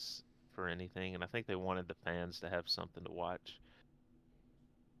was for anything, and I think they wanted the fans to have something to watch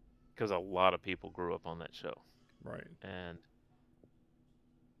because a lot of people grew up on that show, Right. and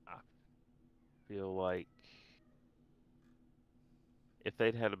I feel like if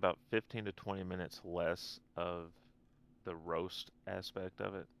they'd had about 15 to 20 minutes less of the roast aspect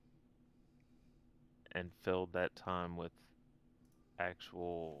of it and filled that time with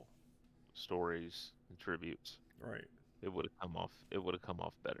actual stories and tributes, Right. it would have come off. It would have come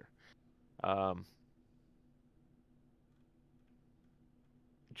off better. Um,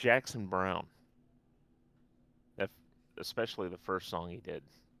 Jackson Brown, that, especially the first song he did,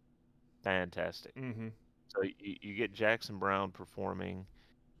 fantastic. Mm-hmm. So you get Jackson Brown performing,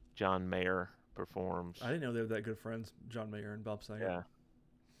 John Mayer performs. I didn't know they were that good friends, John Mayer and Bob Saget. Yeah,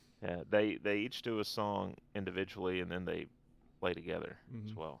 yeah. They each do a song individually and then they play together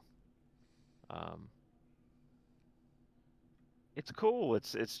as well. It's cool.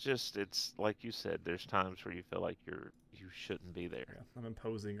 It's like you said. There's times where you feel like you shouldn't be there. Yeah, I'm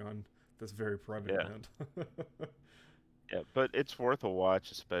imposing on this very private Yeah. man. Yeah, but it's worth a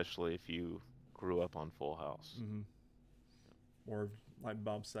watch, especially if you grew up on Full House. Mm-hmm. Or like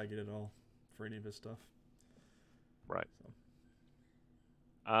Bob Saget at all for any of his stuff. Right.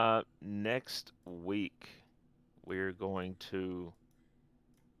 So. Next week we're going to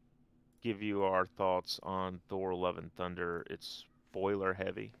give you our thoughts on Thor: Love and Thunder. It's spoiler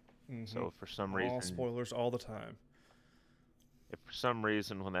heavy, so if for some all reason, spoilers all the time. if for some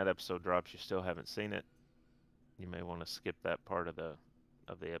reason when that episode drops you still haven't seen it, you may want to skip that part of the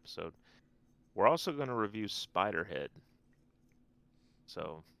episode. We're also going to review Spiderhead.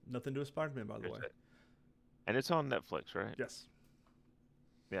 So Nothing to do with Spider-Man, by the way. And it's on Netflix, right? Yes.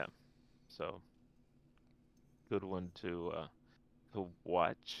 Yeah. So good one to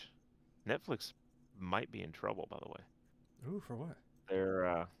watch. Netflix might be in trouble, by the way. Ooh, for what?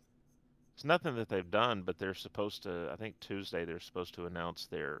 It's nothing that they've done, but they're supposed to. I think Tuesday they're supposed to announce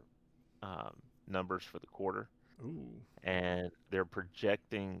their numbers for the quarter. Ooh. And they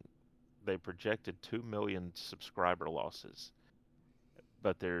projected 2 million subscriber losses,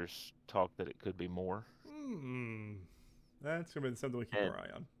 but there's talk that it could be more. That's gonna be something we keep our eye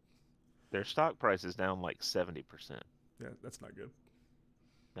on. Their stock price is down like 70%. Yeah, that's not good.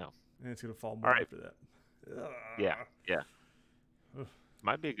 No. And it's gonna fall more after that. Yeah. Ugh.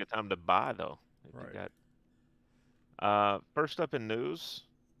 Might be a good time to buy though. If Right. you got. First up in news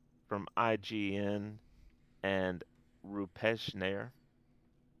from IGN and Rupesh Nair,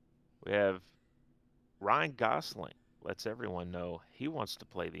 we have Ryan Gosling lets everyone know he wants to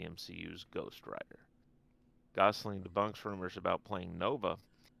play the MCU's Ghost Rider. Gosling debunks rumors about playing Nova,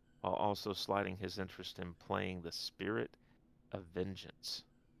 while also sliding his interest in playing the Spirit of Vengeance.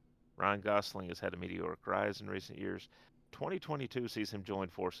 Ryan Gosling has had a meteoric rise in recent years. 2022 sees him join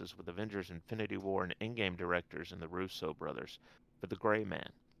forces with Avengers Infinity War and Endgame directors and the Russo brothers for The Gray Man,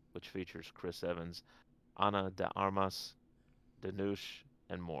 which features Chris Evans, Ana de Armas, Danush,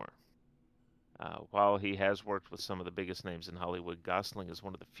 and more. While he has worked with some of the biggest names in Hollywood, Gosling is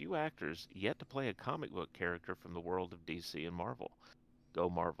one of the few actors yet to play a comic book character from the world of DC and Marvel. Go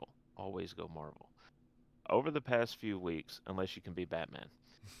Marvel. Always go Marvel. Over the past few weeks, unless you can be Batman,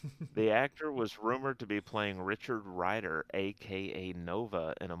 the actor was rumored to be playing Richard Rider, aka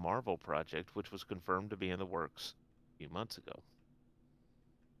Nova, in a Marvel project, which was confirmed to be in the works a few months ago.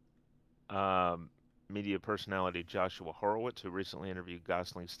 Media personality Joshua Horowitz, who recently interviewed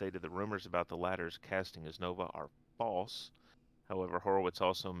Gosling, stated the rumors about the latter's casting as Nova are false. However, Horowitz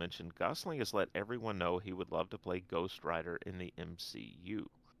also mentioned Gosling has let everyone know he would love to play Ghost Rider in the MCU.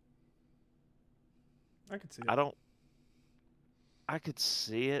 I could see I it. don't. I could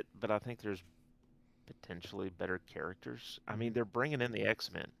see it, but I think there's potentially better characters. I mean, Mhm. they're bringing in the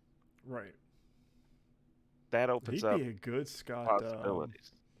X-Men. Right. That opens He'd up be a good Scott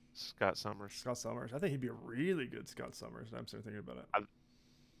possibilities. Scott Summers. Scott Summers. I think he'd be a really good Scott Summers. I'm starting thinking about it.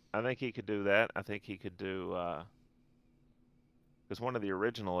 I think he could do that. I think he could do because one of the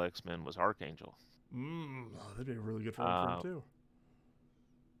original X-Men was Archangel. Oh, that'd be a really good film for him Uh, too.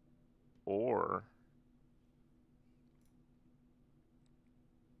 or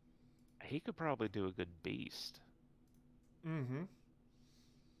he could probably do a good Beast Mm-hmm.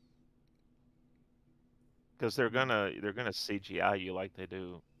 because they're gonna CGI you like they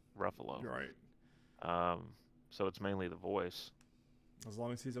do Ruffalo. You're right. So it's mainly the voice. As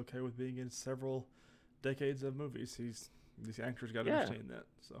long as he's okay with being in several decades of movies, these actors got to Yeah, understand that.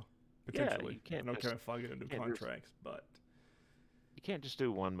 So yeah. potentially, You I can't know just Kevin Feige gonna do can't just contracts, but you can't just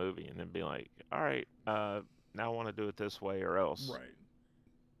do one movie and then be like, all right, now I want to do it this way or else. right.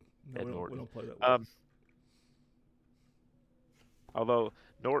 No, Ed we Norton. don't play that way. Um, although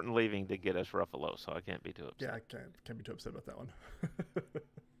Norton leaving did get us Ruffalo, so I can't be too Yeah, upset. I can't be too upset about that one.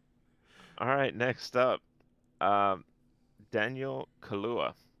 All right, next up, um, Daniel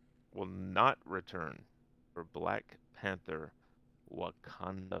Kaluuya will not return for Black Panther: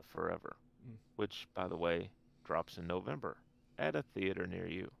 Wakanda Forever, Mm. which, by the way, drops in November at a theater near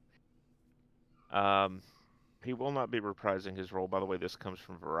you. Um, he will not be reprising his role. By the way, this comes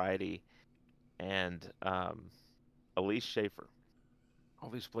from Variety and Elise Schaefer. All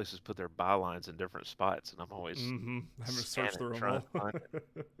these places put their bylines in different spots, and I'm always Mm-hmm. I'm gonna search scanning, through them trying to all. find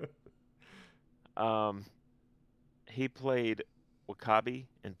it. He played W'Kabi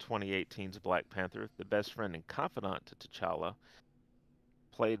in 2018's Black Panther, the best friend and confidant to T'Challa,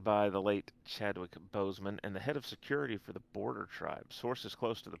 played by the late Chadwick Boseman, and the head of security for the Border Tribe. Sources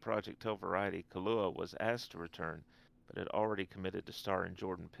close to the project tell Variety Kaluuya was asked to return, but had already committed to star in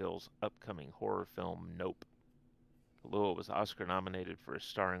Jordan Peele's upcoming horror film Nope. Kaluuya was Oscar nominated for his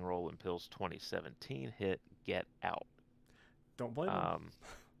starring role in Peele's 2017 hit Get Out. Don't blame him. Um,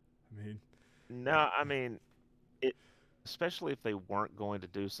 I mean, no, I mean, it, especially if they weren't going to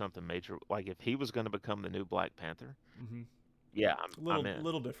do something major, like if he was going to become the new Black Panther, mm-hmm. yeah, I'm in.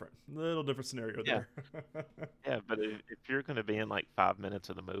 Little different scenario Yeah, there. yeah, but if you're going to be in like 5 minutes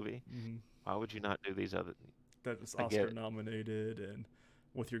of the movie, Mm-hmm. why would you not do these other? That is I get Oscar it. nominated, and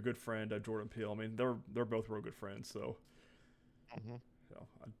with your good friend Jordan Peele. I mean, they're both real good friends, so Hmm.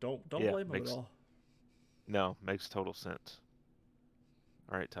 I don't Yeah, blame him at all. makes total sense.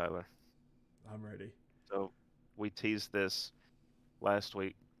 All right, Tyler. I'm ready. So we teased this last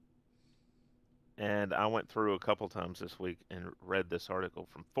week, and I went through a couple times this week and read this article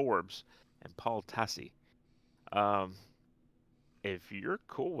from Forbes and Paul Tassi. Um, if you're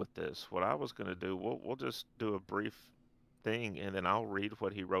cool with this, what I was going to do, we'll just do a brief thing, and then I'll read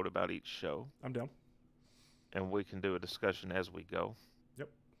what he wrote about each show, I'm down. and we can do a discussion as we go. Yep.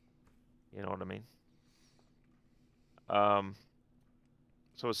 You know what I mean? Um,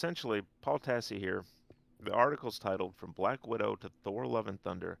 so essentially, Paul Tassi here. The article's titled "From Black Widow to Thor: Love and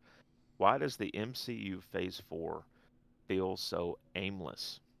Thunder. Why does the MCU Phase 4 feel so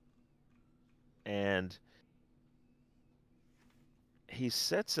aimless?" And he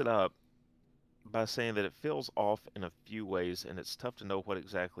sets it up by saying that it feels off in a few ways, and it's tough to know what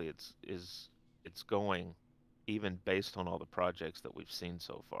exactly it's going, even based on all the projects that we've seen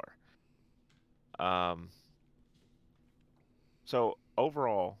so far. Um, so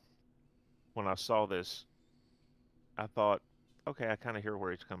overall, when I saw this, I thought, okay, I kind of hear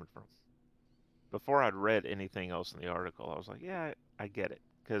where he's coming from. Before I'd read anything else in the article, I was like, yeah, I get it,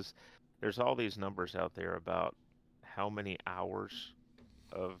 because there's all these numbers out there about how many hours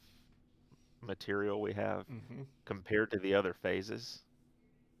of material we have Mm-hmm. compared to the other phases,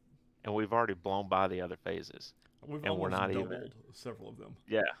 and we've already blown by the other phases, We've and we're almost not even, doubled several of them.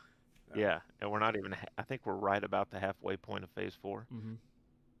 yeah, Yeah. yeah, and we're not even, I think we're right about the halfway point of Phase 4. Mm-hmm.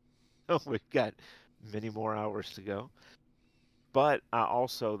 We've got many more hours to go. But I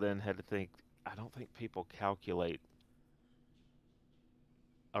also then had to think, I don't think people calculate.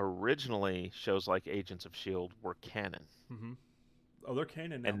 Originally, shows like Agents of S.H.I.E.L.D. were canon. Mm-hmm. Oh, they're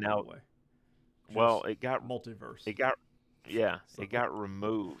canon now, And by the now, way. well, Just multiverse. it got, yeah, So it got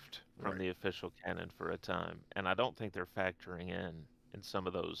removed from right. the official canon for a time. And I don't think they're factoring in some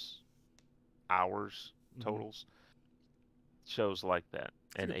of those hours Mm-hmm. totals, shows like that,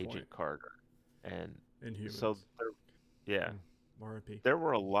 That's a and good point. Agent Carter. And so, Inhumans. yeah, Mm. R.I.P. there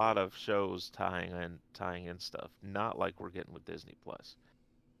were a lot of shows tying in stuff, not like we're getting with Disney Plus.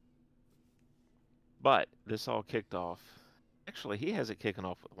 But this all kicked off. Actually, he has it kicking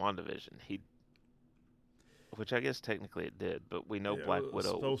off with WandaVision. Which I guess technically it did, but we know Yeah, Black it was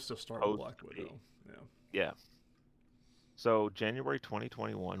Widow was supposed to start with supposed Black to be. Widow. Yeah. Yeah. So January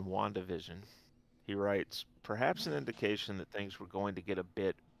 2021, WandaVision. He writes, perhaps an indication that things were going to get a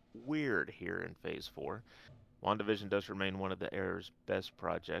bit weird here in Phase 4. WandaVision does remain one of the era's best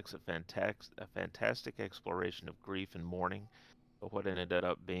projects, a fantastic exploration of grief and mourning, but what it ended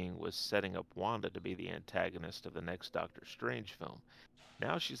up being was setting up Wanda to be the antagonist of the next Doctor Strange film.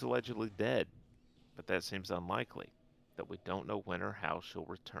 Now she's allegedly dead, but that seems unlikely, that we don't know when or how she'll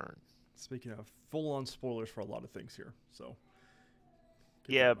return. Speaking of full-on spoilers for a lot of things here, so keep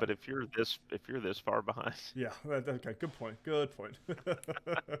that Yeah, in but mind. if you're this far behind, Yeah. Okay. Good point. Good point.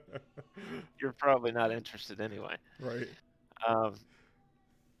 you're probably not interested anyway. Right. Um,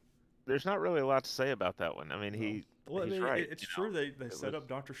 there's not really a lot to say about that one. I mean, No. Well, I he's mean, right. it's true. They It set was up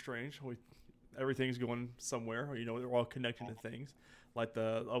Doctor Strange. Everything's going somewhere. They're all connected to things, like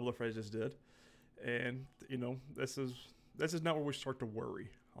the other phrases did. And this is not where we start to worry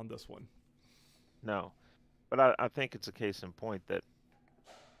on this one. no, but I think it's a case in point that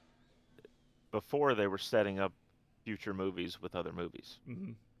before they were setting up future movies with other movies,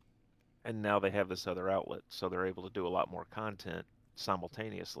 Hmm. and now they have this other outlet, so they're able to do a lot more content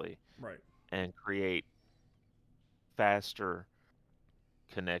simultaneously Right. and create faster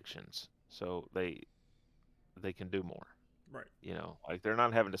connections. So they can do more. Right. Like they're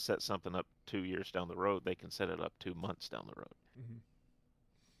not having to set something up 2 years down the road. They can set it up 2 months down the road.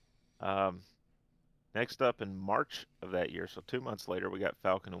 Hmm. Um, Next up in March of that year, so 2 months later, we got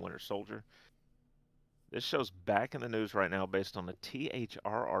Falcon and Winter Soldier. This show's back in the news right now based on a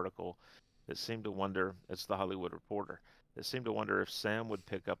THR article that seemed to wonder, it's the Hollywood Reporter, that seemed to wonder if Sam would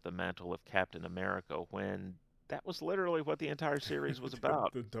pick up the mantle of Captain America when that was literally what the entire series was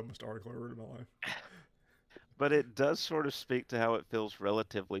about. The dumbest article I ever read in my life. But it does sort of speak to how it feels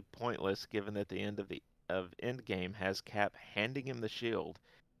relatively pointless given that the end of Endgame has Cap handing him the shield,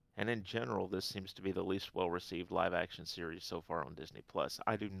 and in general this seems to be the least well-received live-action series so far on Disney Plus.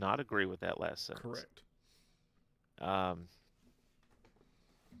 I do not agree with that last sentence. Correct. Um,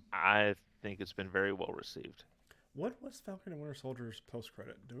 I think it's been very well received. What was Falcon and Winter Soldier's post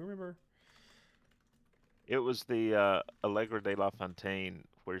credit? Do we remember? It was the Allegra de la Fontaine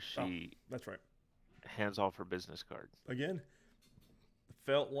where Oh, she that's right. hands off her business card. Again,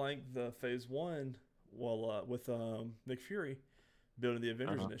 felt like the Phase One. Well, with Nick Fury building the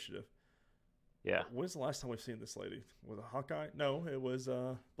Avengers Uh-huh. Initiative. Yeah, When's the last time we've seen this lady? Was it Hawkeye? No, it was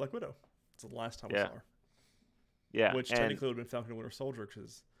Black Widow. It's the last time we yeah, saw her. yeah, Which and technically would have been Falcon and Winter Soldier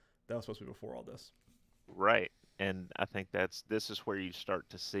because that was supposed to be before all this. right, and I think this is where you start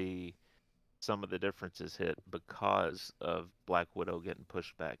to see some of the differences hit because of Black Widow getting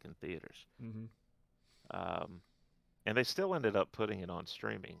pushed back in theaters. Mm-hmm. Um, and they still ended up putting it on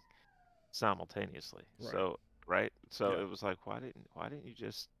streaming simultaneously. Right. So, right? So Yeah. it was like, why didn't you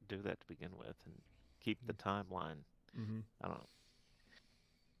just do that to begin with and keep the timeline? Mm-hmm. I don't know.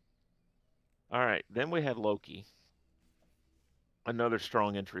 All right, then we had Loki, another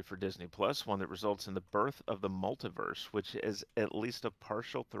strong entry for Disney Plus, one that results in the birth of the multiverse, which is at least a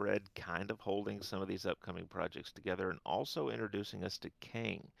partial thread kind of holding some of these upcoming projects together and also introducing us to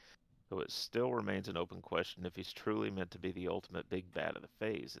Kang, though it still remains an open question if he's truly meant to be the ultimate big bad of the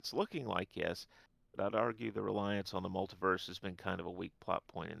phase. It's looking like yes, but I'd argue the reliance on the multiverse has been kind of a weak plot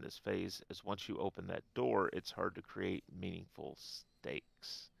point in this phase, as once you open that door, it's hard to create meaningful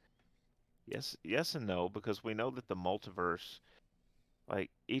stakes. Yes, yes and no, because we know that the multiverse,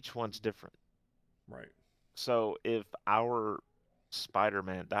 like each one's different. Right. So if our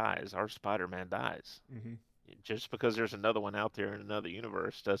Spider-Man dies, our Spider-Man dies. Mm-hmm. Just because there's another one out there in another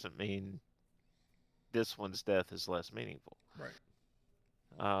universe doesn't mean this one's death is less meaningful. Right.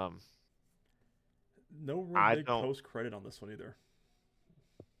 Um, No real I big don't. post credit on this one either.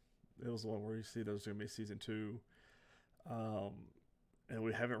 It was the one where you see there's going to be season 2, and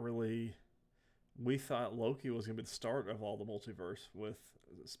we haven't really. we thought Loki was going to be the start of all the multiverse with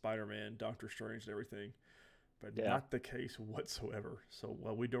Spider-Man, Doctor Strange, and everything, but Yeah. not the case whatsoever. So,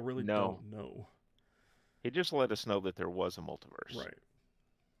 well, we don't really No. don't know. He just let us know that there was a multiverse.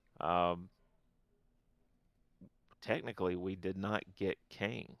 Right. Um, technically, we did not get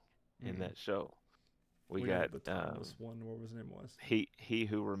Kang in Mm. that show. We We got got the timeless one, whatever his name was. he who He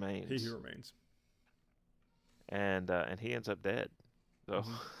remains, Who Remains. and he ends up dead. So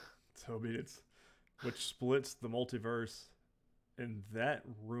Mhm. So, I mean, it's which splits the multiverse in that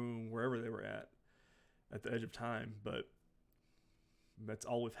room, wherever they were at the edge of time. But that's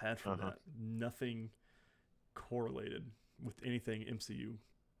all we've had from uh-huh. that. Nothing correlated with anything MCU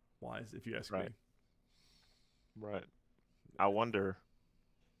wise, if you ask me. Right. Right. I wonder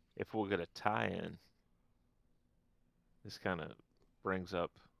if we'll get a tie-in. This kind of brings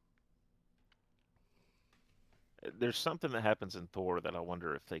up. There's something that happens in Thor that I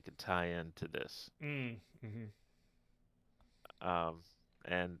wonder if they could tie into this. Mm-hmm.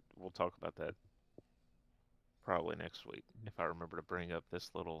 And we'll talk about that probably next week if I remember to bring up this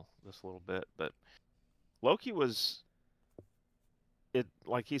little bit. But Loki was it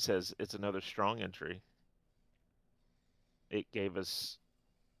like he says, it's another strong entry. It gave us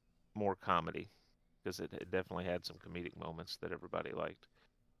more comedy because it definitely had some comedic moments that everybody liked.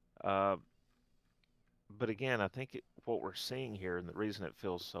 Uh, but again, I think what we're seeing here, and the reason it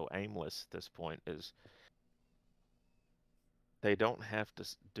feels so aimless at this point, is they don't have to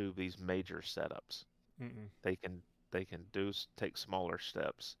do these major setups. Mm-mm. They can take smaller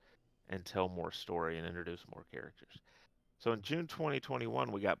steps and tell more story and introduce more characters. So in June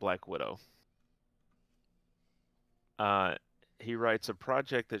 2021, we got Black Widow. Uh, he writes a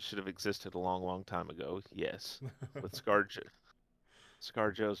project that should have existed a long, long time ago. Yes, with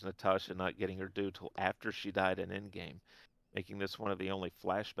ScarJo's Natasha not getting her due till after she died in Endgame, making this one of the only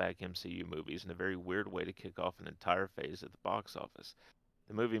flashback MCU movies and a very weird way to kick off an entire phase at the box office.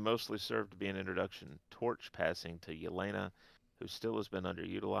 The movie mostly served to be an introduction torch passing to Yelena, who still has been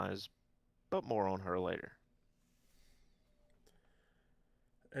underutilized, but more on her later.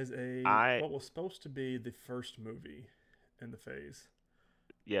 As I what was supposed to be the first movie in the phase.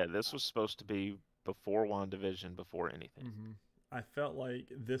 Yeah, this was supposed to be before WandaVision, before anything. Mm-hmm. I felt like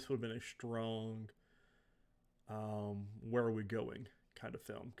this would have been a strong where are we going kind of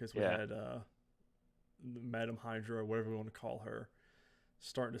film because we Yeah. had Madam Hydra, or whatever we want to call her,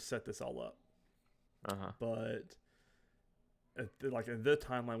 starting to set this all up. Uh-huh. But at the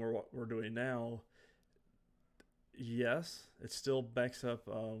timeline we're doing now, yes, it still backs up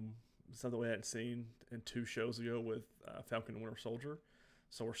something we hadn't seen in 2 shows ago with Falcon and Winter Soldier.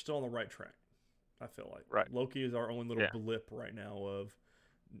 So we're still on the right track. I feel like Right. Loki is our only little Yeah. blip right now of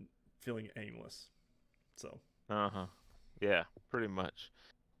feeling aimless. So Uh-huh. Yeah, pretty much.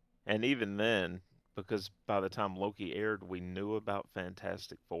 And even then, because by the time Loki aired, we knew about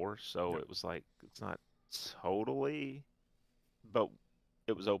Fantastic Four, so yep. it was like it's not totally, but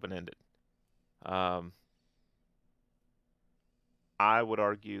it was open-ended. Um, I would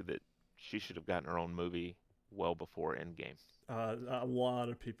argue that she should have gotten her own movie well before Endgame. A lot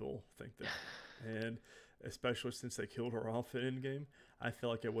of people think that, and especially since they killed her off in Endgame, I feel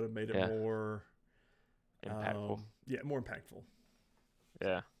like it would have made it Yeah. more Impactful. more impactful.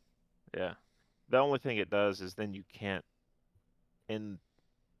 Yeah. Yeah. The only thing it does is then you can't end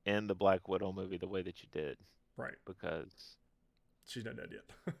the Black Widow movie the way that you did Right. because She's not dead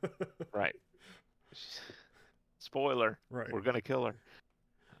yet. right. Spoiler, Right. we're gonna kill her.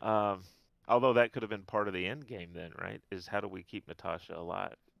 Although that could have been part of the end game then, right? Is how do we keep Natasha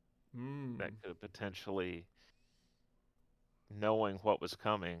alive? That could have potentially, knowing what was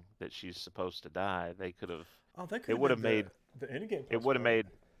coming, that she's supposed to die, they could have. Oh, that could It have would been have made the Endgame. it would have made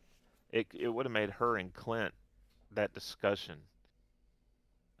it would have made her and Clint that discussion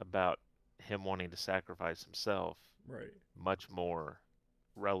about him wanting to sacrifice himself right. much more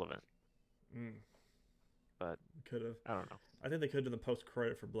relevant. But Could have. I don't know. I think they could have done the post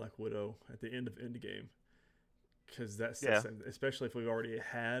credit for Black Widow at the end of Endgame, because that's Yeah. especially if we've already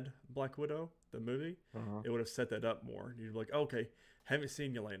had Black Widow the movie, it would have set that up more. You'd be like, okay, haven't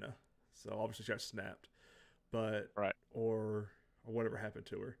seen Yelena, so obviously she got snapped, but Right. or whatever happened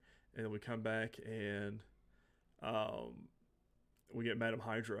to her, and then we come back and we get Madam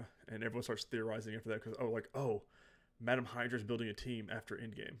Hydra, and everyone starts theorizing after that because Madam Hydra's building a team after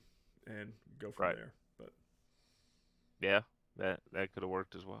Endgame, and go from Right. there. But Yeah, that could have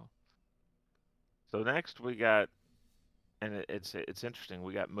worked as well. So next we got, and it's interesting.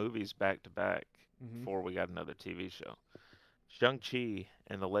 We got movies back to back before we got another TV show. Shang-Chi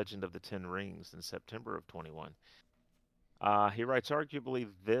and the Legend of the Ten Rings in September of 21. He writes,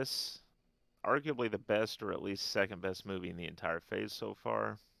 arguably this arguably the best or at least second best movie in the entire phase so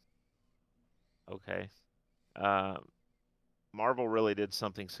far. Okay. Um, Marvel really did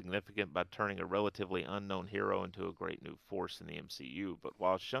something significant by turning a relatively unknown hero into a great new force in the MCU. But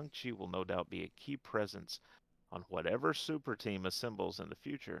while Shang-Chi will no doubt be a key presence on whatever super team assembles in the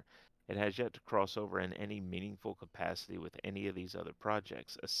future, it has yet to cross over in any meaningful capacity with any of these other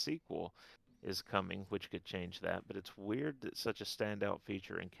projects. A sequel is coming, which could change that, but it's weird that such a standout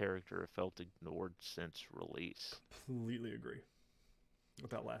feature and character have felt ignored since release. Completely agree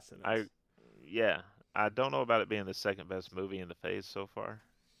with that last I, sentence. yeah, I don't know about it being the second best movie in the phase so far.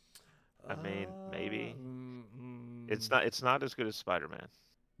 I mean, Uh, maybe. mm, It's mm, not it's not as good as Spider-Man.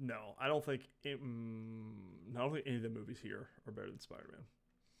 no, I don't think. I don't think any of the movies here are better than Spider-Man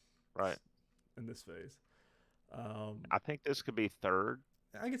Right. in this phase. Um, I think this could be third.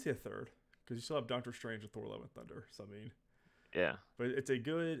 I can see a third because you still have Doctor Strange and Thor: Love and Thunder. So I mean, Yeah. but it's a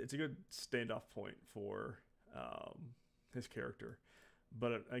good standoff point for um, his character.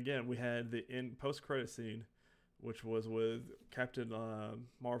 But again, we had the in post credit scene, which was with Captain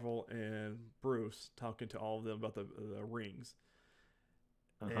Marvel and Bruce talking to all of them about the rings,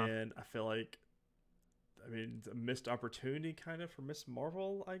 Uh-huh. and I feel like, I mean, it's a missed opportunity kind of for Miss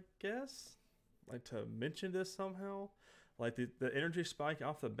Marvel, I guess, like to mention this somehow. Like the energy spike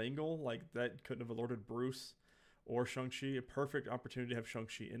off the Bengal, like that couldn't have alerted Bruce or Shang-Chi. A perfect opportunity to have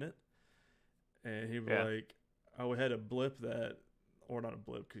Shang-Chi in it. And he was Yeah. like, oh, we had a blip that, or not a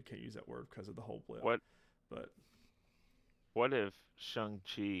blip, because you can't use that word because of the whole blip. What But, what if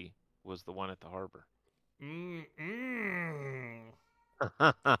Shang-Chi was the one at the harbor? mm-mm.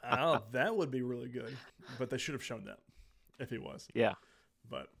 Oh, that would be really good. But they should have shown that if he was. Yeah.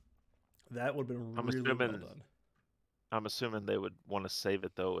 But that would have been I'm really well assuming done. I'm assuming they would want to save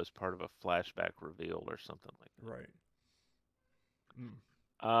it though as part of a flashback reveal or something like Right. Mm.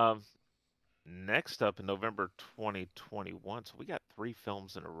 that. Next up in November 2021, so we got 3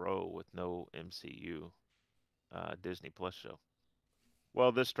 films in a row with no MCU Disney Plus show.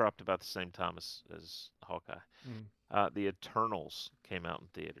 Well, this dropped about the same time as Hawkeye. Mm. The Eternals came out in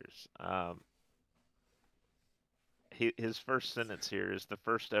theaters. His first sentence here is the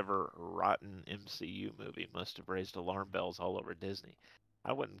first ever rotten MCU movie must have raised alarm bells all over Disney.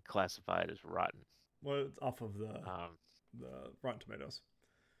 I wouldn't classify it as rotten. Well, it's off of the Um, the Rotten Tomatoes.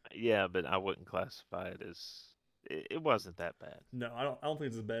 yeah, but I wouldn't classify it as it wasn't that bad. No, I don't think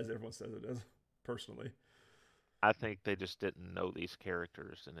it's as bad as everyone says it is. Personally, I think they just didn't know these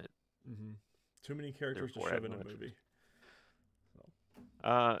characters and it mm-hmm. Too many characters to therefore shove had in a no interest. movie.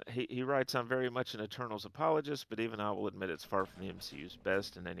 So, He writes, I'm very much an Eternals apologist, but even I will admit it's far from the MCU's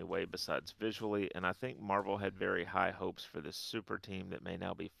best in any way besides visually, and I think Marvel had very high hopes for this super team that may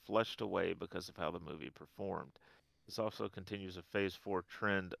now be flushed away because of how the movie performed. This also continues a Phase 4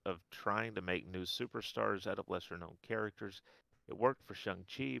 trend of trying to make new superstars out of lesser known characters. It worked for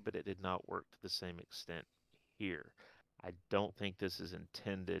Shang-Chi, but it did not work to the same extent here. I don't think this is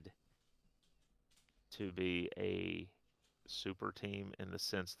intended to be a super team in the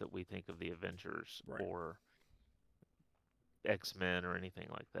sense that we think of the Avengers right. or X-Men or anything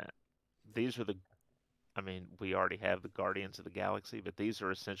like that. These are I mean, we already have the Guardians of the Galaxy, but these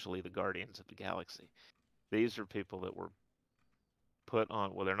are essentially the Guardians of the Galaxy. These are people that were put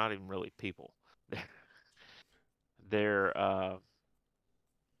on, well, they're not even really people. They're,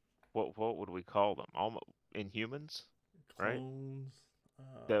 what would we call them? Almost Inhumans, right? Clones.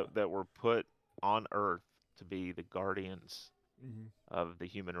 That were put on Earth to be the guardians Mm-hmm. of the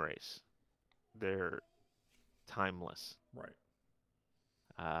human race. They're timeless. Right.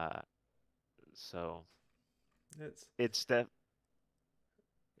 Uh, so It's it's def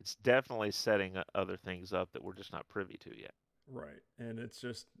it's definitely setting other things up that we're just not privy to yet. right, and it's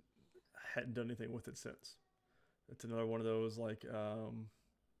just hadn't done anything with it since. It's another one of those like not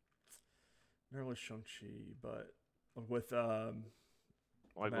really Shang Chi, but with Like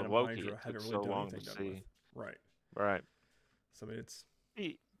with Madame Loki, Hydra, it took haven't really so done long to anything done with. see. Right. Right. So I mean, it's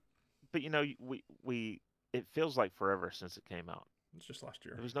Y- But you know, we it feels like forever since it came out. it's just last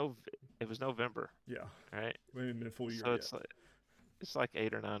year. It was it was November, Yeah, right? we haven't been a full year So yet. it's like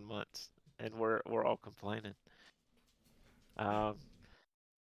 8 or 9 months, and we're all complaining. Um,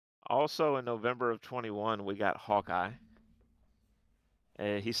 Also in November of 21, we got Hawkeye.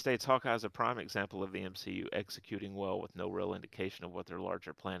 He states Hawkeye is a prime example of the MCU executing well with no real indication of what their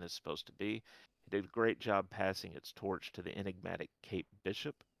larger plan is supposed to be. He did a great job passing its torch to the enigmatic Kate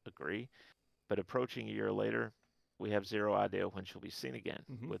Bishop, agree, but approaching a year later, we have zero idea when she'll be seen again,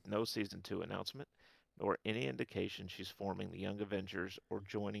 Mm-hmm. with no season 2 announcement, nor any indication she's forming the Young Avengers or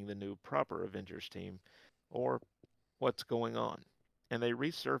joining the new proper Avengers team, or what's going on. And they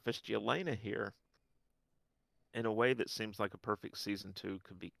resurfaced Yelena here in a way that seems like a perfect season 2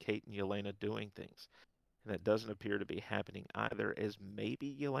 could be Kate and Yelena doing things. And that doesn't appear to be happening either, as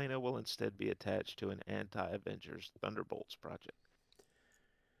maybe Yelena will instead be attached to an anti-Avengers Thunderbolts project.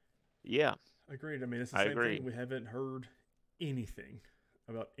 Yeah, Agreed. I mean, it's the I same agree. thing. We haven't heard anything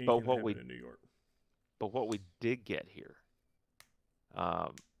about But anything that happened in New York. what we did get here,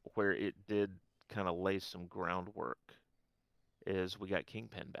 um, where it did kind of lay some groundwork, is we got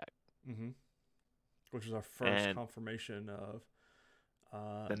Kingpin back. Mm-hmm. Which was our first And confirmation of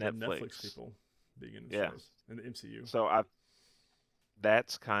the the Netflix Netflix. people being in the Yeah. shows in the MCU. So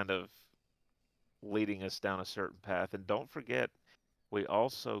that's kind of leading us down a certain path. And don't forget, we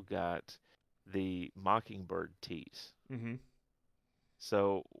also got the Mockingbird tease. Mm-hmm.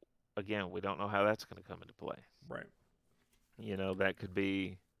 So again, we don't know how that's going to come into play. Right. That could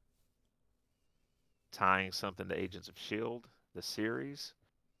be tying something to Agents of S.H.I.E.L.D., the series.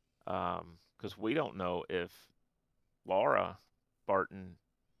 Because we don't know if Laura Barton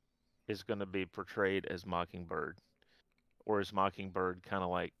is going to be portrayed as Mockingbird, or is Mockingbird kind of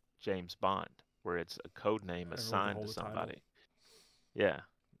like James Bond, where it's a code name Everyone can assigned hold to the title. somebody? Yeah,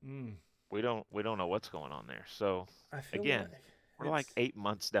 Mm. we don't know what's going on there. So I feel again, like we're like it's 8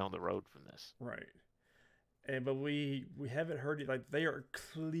 months down the road from this. right. But we haven't heard it. Like, they are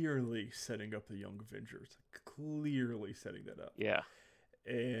clearly setting up the Young Avengers, clearly setting that up. Yeah,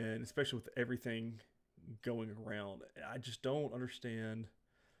 And especially with everything going around, I just don't understand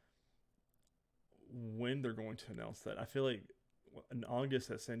when they're going to announce that. I feel like in August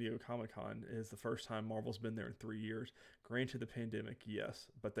at San Diego Comic-Con is the first time Marvel's been there in 3 years. Granted, the pandemic, yes,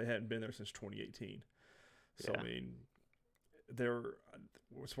 but they hadn't been there since 2018. So Yeah. I mean,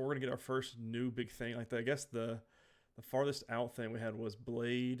 so we're gonna get our first new big thing. Like, I guess the farthest out thing we had was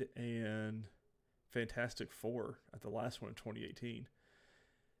Blade and Fantastic Four at the last one in 2018,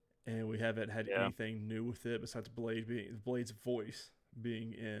 and we haven't had Yeah. anything new with it besides Blade's voice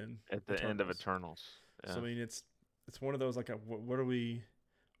being in At the end of Eternals. Eternals. Yeah. So I mean, it's one of those, like, where are we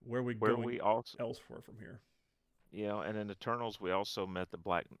Where going we also, elsewhere from here? and in Eternals we also met the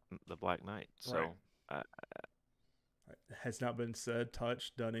Black Knight. So Right. uh, Has not been said,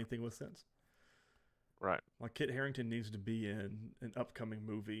 touched, done anything with since. right. Like, Kit Harington needs to be in an upcoming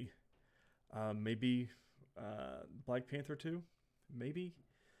movie. Maybe Black Panther 2, maybe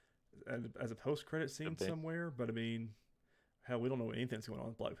as a post-credit scene be. somewhere. But I mean, hell, we don't know anything that's going on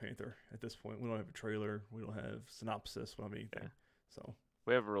with Black Panther at this point. We don't have a trailer. We don't have synopsis. We don't have anything. Yeah. So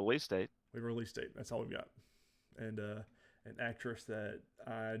We have a release date. we have a release date. That's all we've got. And an actress that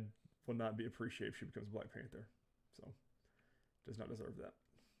I will not be appreciated if she becomes Black Panther. So does not deserve that.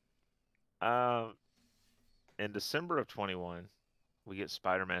 In December of 21, we get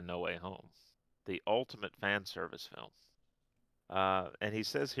Spider-Man No Way Home, the ultimate fan service film. And he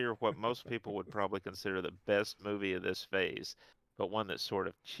says here what most people would probably consider the best movie of this phase, but one that sort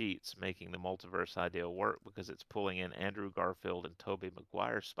of cheats, making the multiverse idea work because it's pulling in Andrew Garfield and Tobey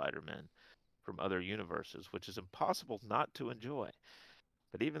Maguire Spider-Man from other universes, which is impossible not to enjoy.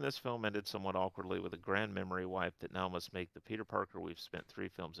 But even this film ended somewhat awkwardly with a grand memory wipe that now must make the Peter Parker we've spent 3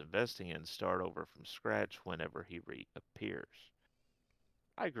 films investing in start over from scratch whenever he reappears.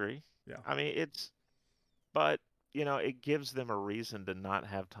 I agree. Yeah. I mean, but it gives them a reason to not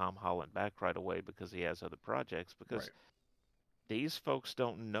have Tom Holland back right away because he has other projects, because Right. these folks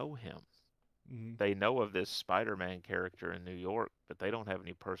don't know him. Mm-hmm. They know of this Spider-Man character in New York, but they don't have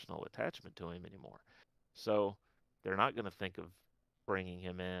any personal attachment to him anymore. So they're not going to think of bringing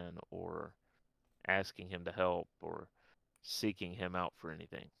him in or asking him to help or seeking him out for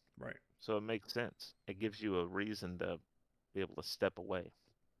anything. Right. So it makes sense. It gives you a reason to be able to step away.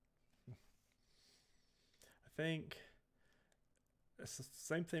 I think it's the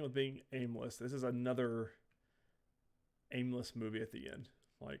same thing with being aimless. This is another aimless movie at the end.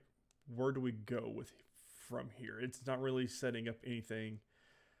 Like, where do we go from here? It's not really setting up anything.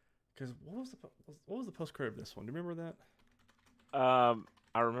 Because what was the post credit of this one? Do you remember that?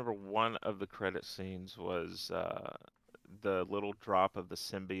 I remember one of the credit scenes was the little drop of the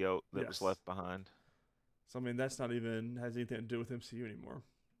symbiote that was Yes. left behind. So I mean, that's not even has anything to do with MCU anymore.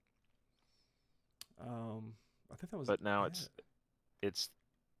 I think that was. But now it.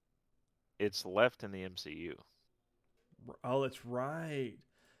 it's left in the MCU. Oh, that's right.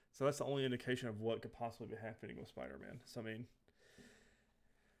 So that's the only indication of what could possibly be happening with Spider-Man. So I mean,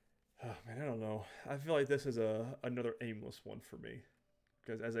 oh man, I don't know. I feel like this is another aimless one for me,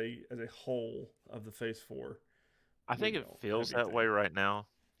 because as a whole of the Phase 4, I think we it don't feels have that anything. way right now.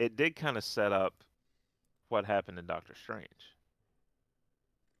 It did kind of set up what happened in Doctor Strange.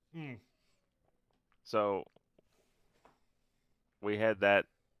 Mm. So we had that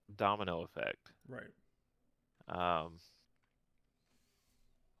domino effect. Right. Um,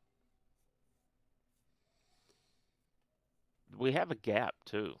 we have a gap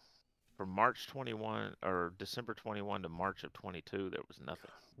too. From March 21 or December 21 to March of 22, there was nothing.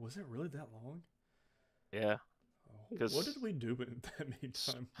 Was it really that long? Yeah, Oh, what did because we do in that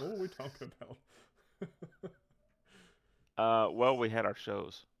meantime? What were we talking about? well, we had our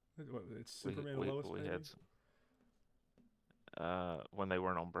shows. What, it's We Superman and we Lois, we maybe? had when they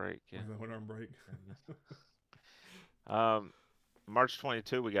weren't on break. Yeah. When they went on break. Um, March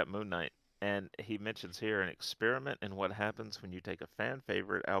 22, we got Moon Knight, and he mentions here an experiment in what happens when you take a fan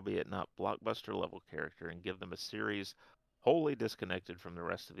favorite, albeit not blockbuster level character, and give them a series wholly disconnected from the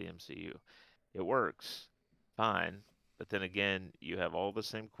rest of the MCU. It works fine, but then again, you have all the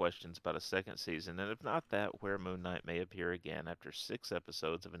same questions about a second season, and if not that, where Moon Knight may appear again after 6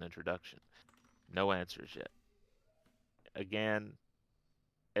 episodes of an introduction. No answers yet. Again,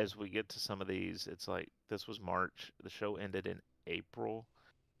 as we get to some of these, it's like this was March, the show ended in April,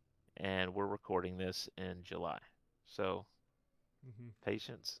 and we're recording this in July. So Hmm.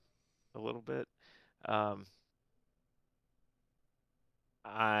 patience a little bit. Um,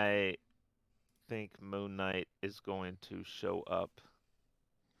 I think Moon Knight is going to show up.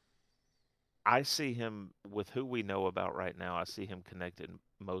 I see him with who we know about right now. I see him connected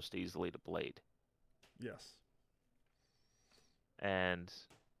most easily to Blade, Yes. and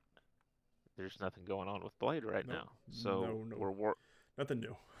there's nothing going on with Blade right Nope. now. So No. Nothing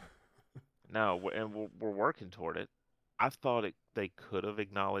new. no, and we're working toward it. I thought they could have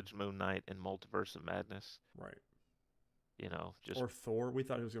acknowledged Moon Knight in Multiverse of Madness. Right. Just Or Thor. We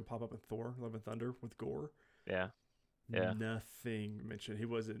thought he was going to pop up in Thor, Love and Thunder with Gore. yeah, yeah. Nothing mentioned. He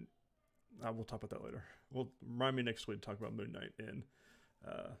wasn't. We'll talk about that later. Well, remind me next week to talk about Moon Knight and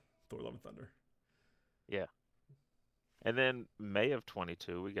Thor: Love and Thunder. Yeah. And then May of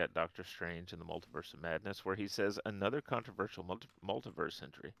 22, we got Doctor Strange in the Multiverse of Madness, where he says another controversial multiverse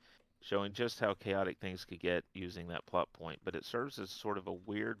entry, showing just how chaotic things could get using that plot point. But it serves as sort of a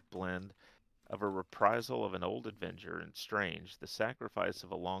weird blend of a reprisal of an old adventure in Strange, the sacrifice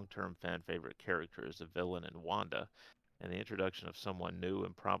of a long-term fan favorite character as a villain in Wanda, and the introduction of someone new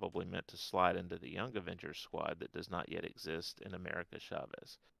and probably meant to slide into the Young Avengers squad that does not yet exist in America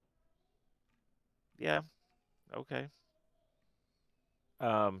Chavez. Yeah, okay.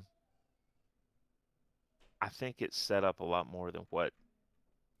 Um, I think it's set up a lot more than what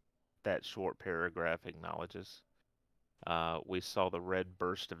that short paragraph acknowledges. We saw the red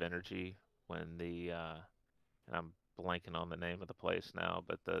burst of energy when and I'm blanking on the name of the place now,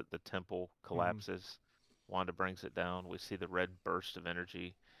 but the temple Mm-hmm. collapses. Wanda brings it down. We see the red burst of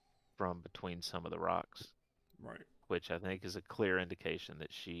energy from between some of the rocks, Right. which I think is a clear indication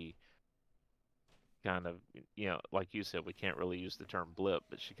that she kind of, like you said, we can't really use the term blip,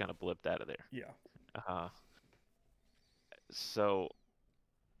 but she kind of blipped out of there. Yeah. Uh, so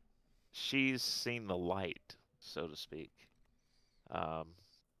she's seen the light, so to speak. Um,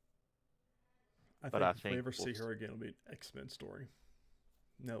 I but think I if we think ever see her again, it'll be an X-Men story.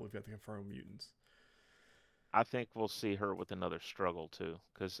 Now that we've got the confirmed mutants. we'll see her with another struggle too,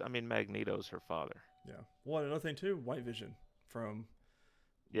 because I mean Magneto's her father. Yeah. Well, another thing too, White Vision from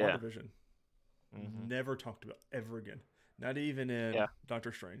Yeah. WandaVision. Hmm. Never talked about ever again. Not even in Yeah.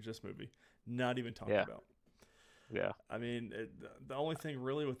 Doctor Strange, this movie. Not even talked Yeah. about. Yeah. I mean, the only thing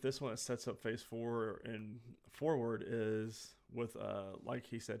really with this one that sets up Phase 4 and forward is with, like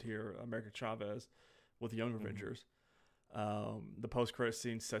he said here, America Chavez with Young Hmm. Avengers. The post-credit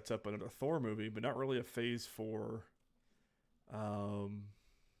scene sets up another Thor movie, but not really a Phase 4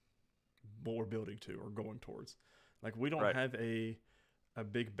 what we're building to or going towards. Like, we don't Right. have a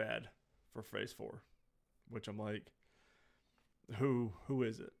big bad for Phase 4, which I'm like, who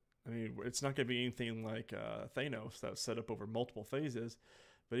is it? I mean, it's not going to be anything like Thanos that was set up over multiple phases.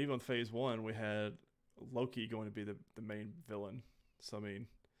 But even with Phase 1, we had Loki going to be the main villain. So, I mean,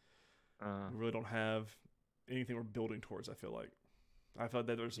 we really don't have anything we're building towards, I feel like. I felt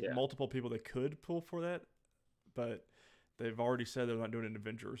that there's Yeah. multiple people that could pull for that, but they've already said they're not doing it in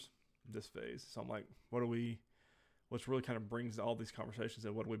Avengers this phase. So I'm like, what's really kind of brings all these conversations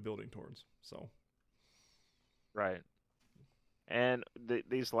and what are we building towards? So, Right. And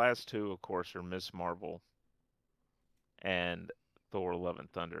these last two, of course, are Miss Marvel and Thor: Love and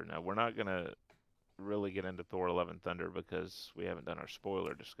Thunder. Now we're not gonna really get into Thor: Love and Thunder because we haven't done our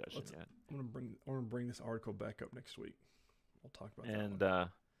spoiler discussion yet. I'm gonna bring this article back up next week. We'll talk about that And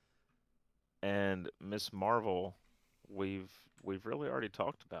one. and Miss Marvel, we've really already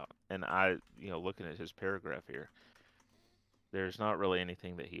talked about. And looking at his paragraph here, there's not really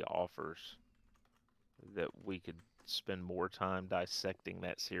anything that he offers that we could spend more time dissecting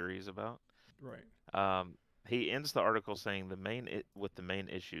that series about. Right. He ends the article saying with the main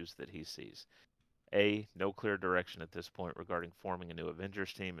issues that he sees. A, no clear direction at this point regarding forming a new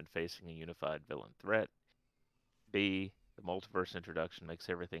Avengers team and facing a unified villain threat. B, the multiverse introduction makes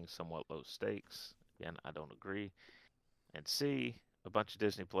everything somewhat low stakes. Again, I don't agree. And C, a bunch of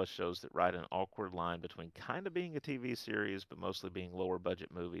Disney Plus shows that ride an awkward line between kind of being a TV series, but mostly being lower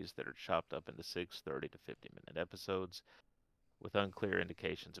budget movies that are chopped up into 6, 30 to 50-minute episodes with unclear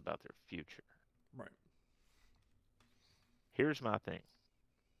indications about their future. Right. Here's my thing.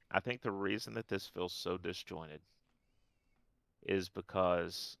 I think the reason that this feels so disjointed is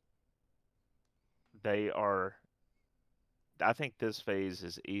because I think this phase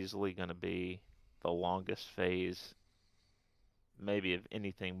is easily going to be the longest phase, maybe of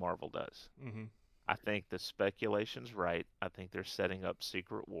anything Marvel does. Mm-hmm. I think the speculation's right. I think they're setting up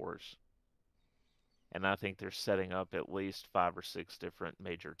Secret Wars. And I think they're setting up at least 5 or 6 different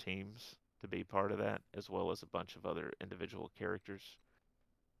major teams to be part of that, as well as a bunch of other individual characters.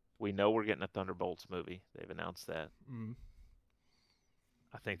 We know we're getting a Thunderbolts movie. They've announced that. Mm-hmm.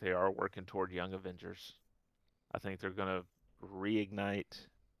 I think they are working toward Young Avengers. I think they're going to reignite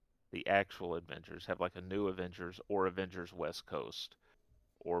the actual Avengers, have like a new Avengers or Avengers West Coast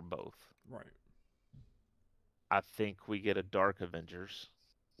or both. Right. I think we get a Dark Avengers.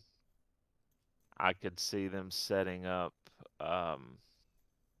 I could see them setting up,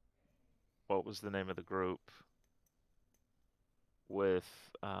 what was the name of the group?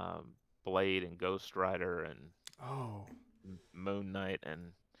 With Blade and Ghost Rider and Oh. Moon Knight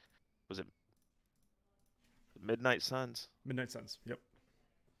and was it Midnight Suns? Midnight Suns. Yep.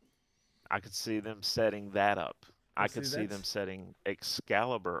 I could see them setting that up. I Well, could see, see them setting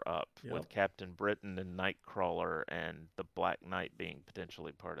Excalibur up Yep. with Captain Britain and Nightcrawler and the Black Knight being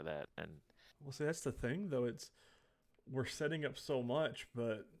potentially part of that. And Well, see, that's the thing, though. We're setting up so much,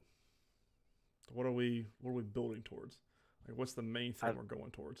 but what are we building towards? Like, what's the main thing we're going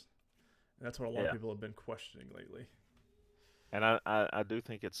towards? And that's what a lot of people have been questioning lately. And I do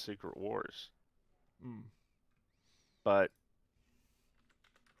think it's Secret Wars. Mm. But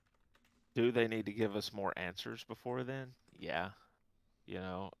do they need to give us more answers before then? Yeah. You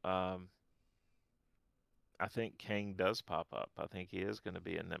know, I think Kang does pop up. I think he is going to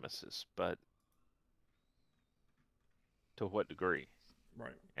be a nemesis, but to what degree?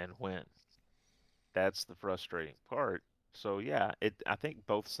 Right. And when? That's the frustrating part. So yeah, I think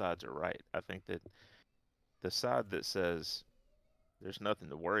both sides are right. I think that the side that says there's nothing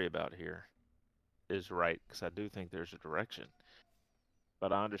to worry about here is right, because I do think there's a direction.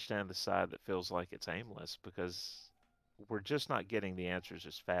 But I understand the side that feels like it's aimless because we're just not getting the answers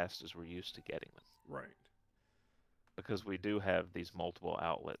as fast as we're used to getting them. Right. Because we do have these multiple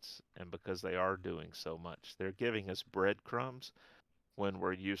outlets, and because they are doing so much, they're giving us breadcrumbs when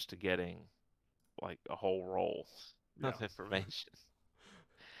we're used to getting like a whole roll of information.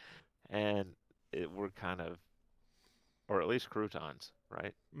 And we're kind of, or at least croutons,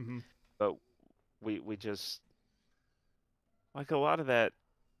 right? Mm-hmm. But we just, like a lot of that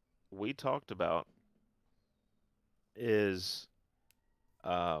we talked about is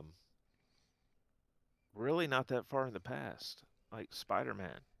really not that far in the past. Like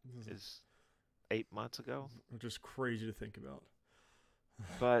Spider-Man is 8 months ago. Just crazy to think about.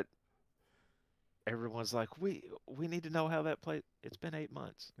 But everyone's like, we need to know how that played. It's been 8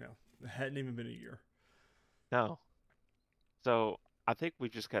 months. Yeah. It hadn't even been a year. No. So I think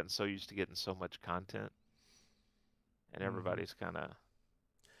we've just gotten so used to getting so much content, and everybody's kind of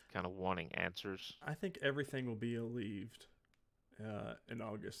wanting answers. I think everything will be relieved in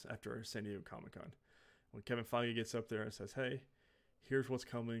August after San Diego Comic-Con. When Kevin Feige gets up there and says, hey, here's what's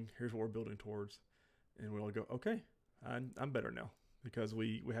coming, here's what we're building towards, and we'll all go, okay, I'm better now, because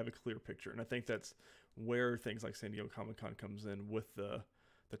we have a clear picture. And I think that's where things like San Diego Comic-Con comes in with the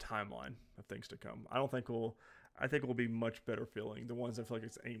timeline of things to come. I think we'll be much better feeling. The ones that feel like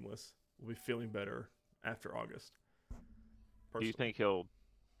it's aimless will be feeling better after August. Do you think he'll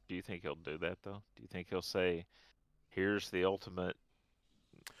do that though? Do you think he'll say, here's the ultimate?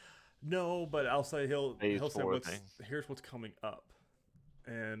 No, but I'll say he'll say here's what's coming up,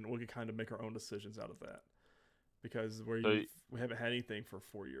 and we can kind of make our own decisions out of that, because we haven't had anything for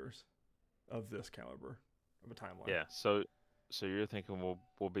 4 years of this caliber of a timeline. Yeah, so you're thinking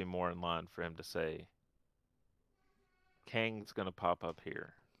we'll be more in line for him to say Kang's gonna pop up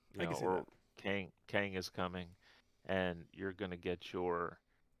here, or Kang is coming, and you're gonna get your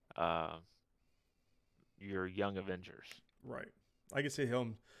Young Avengers. Right. I can see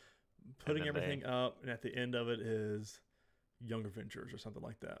him putting everything up, and at the end of it is Young Avengers or something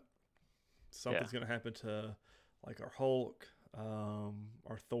like that. Something's going to happen to like our Hulk,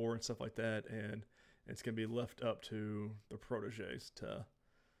 our Thor, and stuff like that, and it's gonna be left up to the proteges to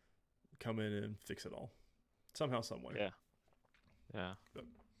come in and fix it all somehow, some way. Yeah. Yeah. But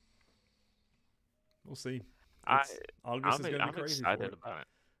we'll see. I August is gonna be I'm crazy for excited it. about it.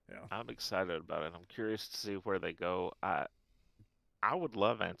 Yeah. I'm excited about it. I'm curious to see where they go. I would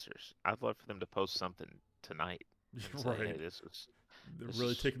love answers. I'd love for them to post something tonight and say, "Hey, Right. this They're this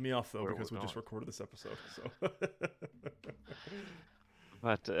really is ticking me off though where we're because we just going." recorded this episode. So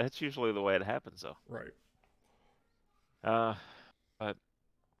But that's usually the way it happens, though. right. Uh, but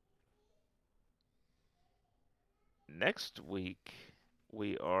next week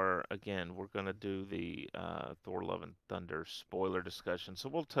we're gonna do the Thor: Love and Thunder spoiler discussion. So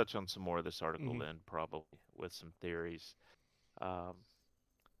we'll touch on some more of this article Mhm. then, probably with some theories. Um,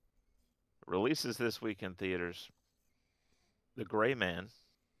 Releases this week in theaters. The Gray Man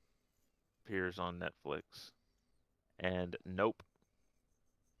appears on Netflix, and Nope,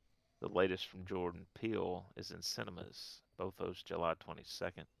 the latest from Jordan Peele, is in cinemas. Both those July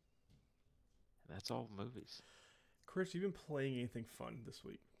 22nd. And that's all movies. Chris, you been playing anything fun this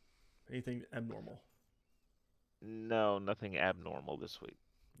week? Anything abnormal? No, nothing abnormal this week.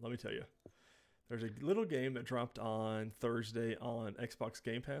 Let me tell you. There's a little game that dropped on Thursday on Xbox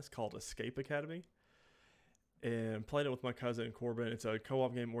Game Pass called Escape Academy. And playing it with my cousin Corbin. It's a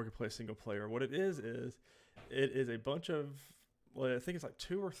co-op game where you can play single player. What it is it is a bunch of, well, I think it's like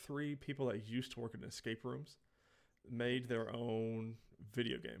 2 or 3 people that used to work in escape rooms made their own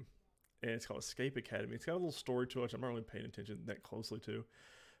video game. And it's called Escape Academy. It's got a little story to it, which I'm not really paying attention that closely to.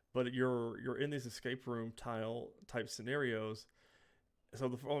 But you're in these escape room type scenarios. So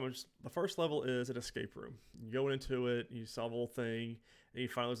the first level is an escape room. You go into it, you solve a whole thing, and you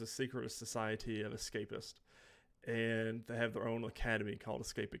find there's a secret society of escapists. And they have their own academy called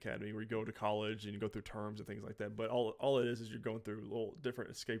Escape Academy, where you go to college and you go through terms and things like that. But all it is you're going through little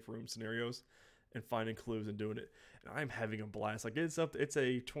different escape room scenarios and finding clues and doing it. And I'm having a blast. Like it's a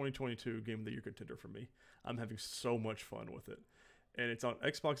 2022 Game of the Year contender for me. I'm having so much fun with it. And it's on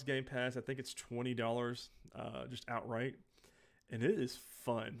Xbox Game Pass. I think it's $20 just outright. And it is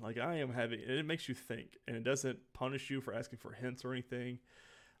fun. Like I am having, and it makes you think, and it doesn't punish you for asking for hints or anything.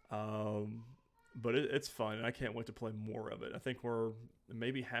 But it's fun, and I can't wait to play more of it. I think we're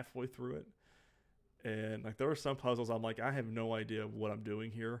maybe halfway through it, and like there are some puzzles I'm like, I have no idea what I'm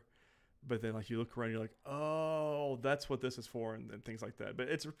doing here, but then like you look around, you're like, oh, that's what this is for, and things like that. But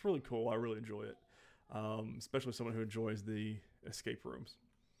it's really cool. I really enjoy it, especially someone who enjoys the escape rooms.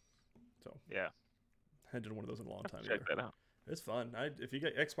 So Yeah, I hadn't done one of those in a long time. check that out. It's fun. If you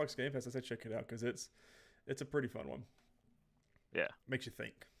get Xbox Game Pass, I say check it out because it's a pretty fun one. Yeah, Makes you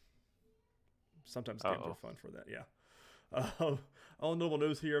think. Sometimes games are fun for that. Yeah. All notable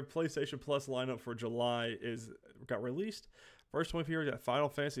news here: PlayStation Plus lineup for July got released. First one here, got Final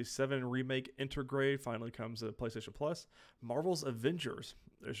Fantasy VII Remake Intergrade finally comes to PlayStation Plus. Marvel's Avengers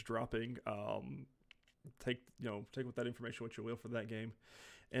is dropping. Take with that information what you will for that game.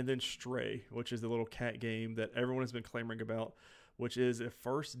 And then Stray, which is the little cat game that everyone has been clamoring about, which is a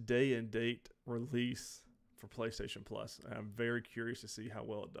first day and date release for PlayStation Plus. And I'm very curious to see how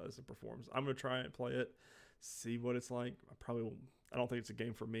well it does and performs. I'm going to try it and play it, see what it's like. I don't think it's a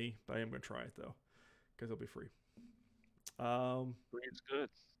game for me, but I am going to try it though, because it'll be free. Free is good.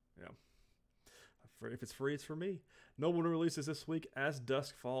 Yeah. If it's free, it's for me. No one releases this week. As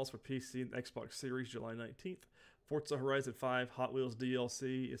Dusk Falls for PC and Xbox Series, July 19th. Forza Horizon 5 Hot Wheels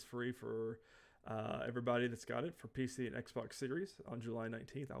DLC is free for everybody that's got it for PC and Xbox Series on July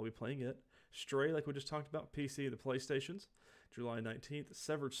 19th. I'll be playing it. Stray, like we just talked about, PC and the PlayStations, July 19th.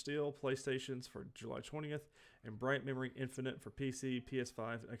 Severed Steel, PlayStations for July 20th. And Bright Memory Infinite for PC,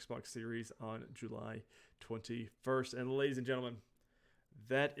 PS5, and Xbox Series on July 21st. And ladies and gentlemen,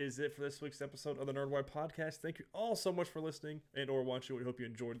 that is it for this week's episode of the Nerdwide Podcast. Thank you all so much for listening and or watching. We hope you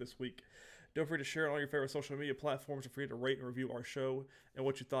enjoyed this week. Don't forget to share it on all your favorite social media platforms. Don't forget to rate and review our show and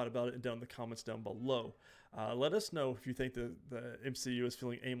what you thought about it down in the comments down below. Let us know if you think the MCU is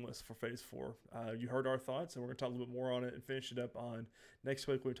feeling aimless for Phase 4. You heard our thoughts, and we're going to talk a little bit more on it and finish it up on next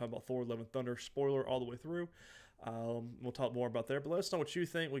week. We're going to talk about Thor: Love and Thunder, spoiler all the way through. We'll talk more about there, but let us know what you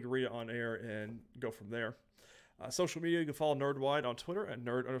think. We can read it on air and go from there. Social media, you can follow Nerdwide on Twitter at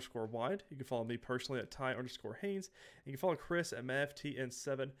nerd_wide. You can follow me personally at Ty_Haynes. You can follow Chris at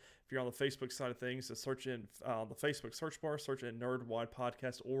MavTN7. If you're on the Facebook side of things, so search in the Facebook search bar, search in Nerdwide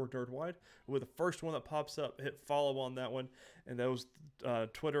Podcast or Nerdwide. With the first one that pops up, hit follow on that one. And those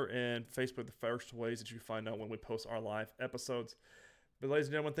Twitter and Facebook are the first ways that you find out when we post our live episodes. But ladies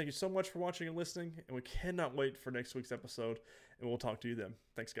and gentlemen, thank you so much for watching and listening. And we cannot wait for next week's episode. And we'll talk to you then.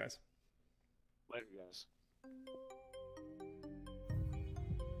 Thanks, guys. Later, guys.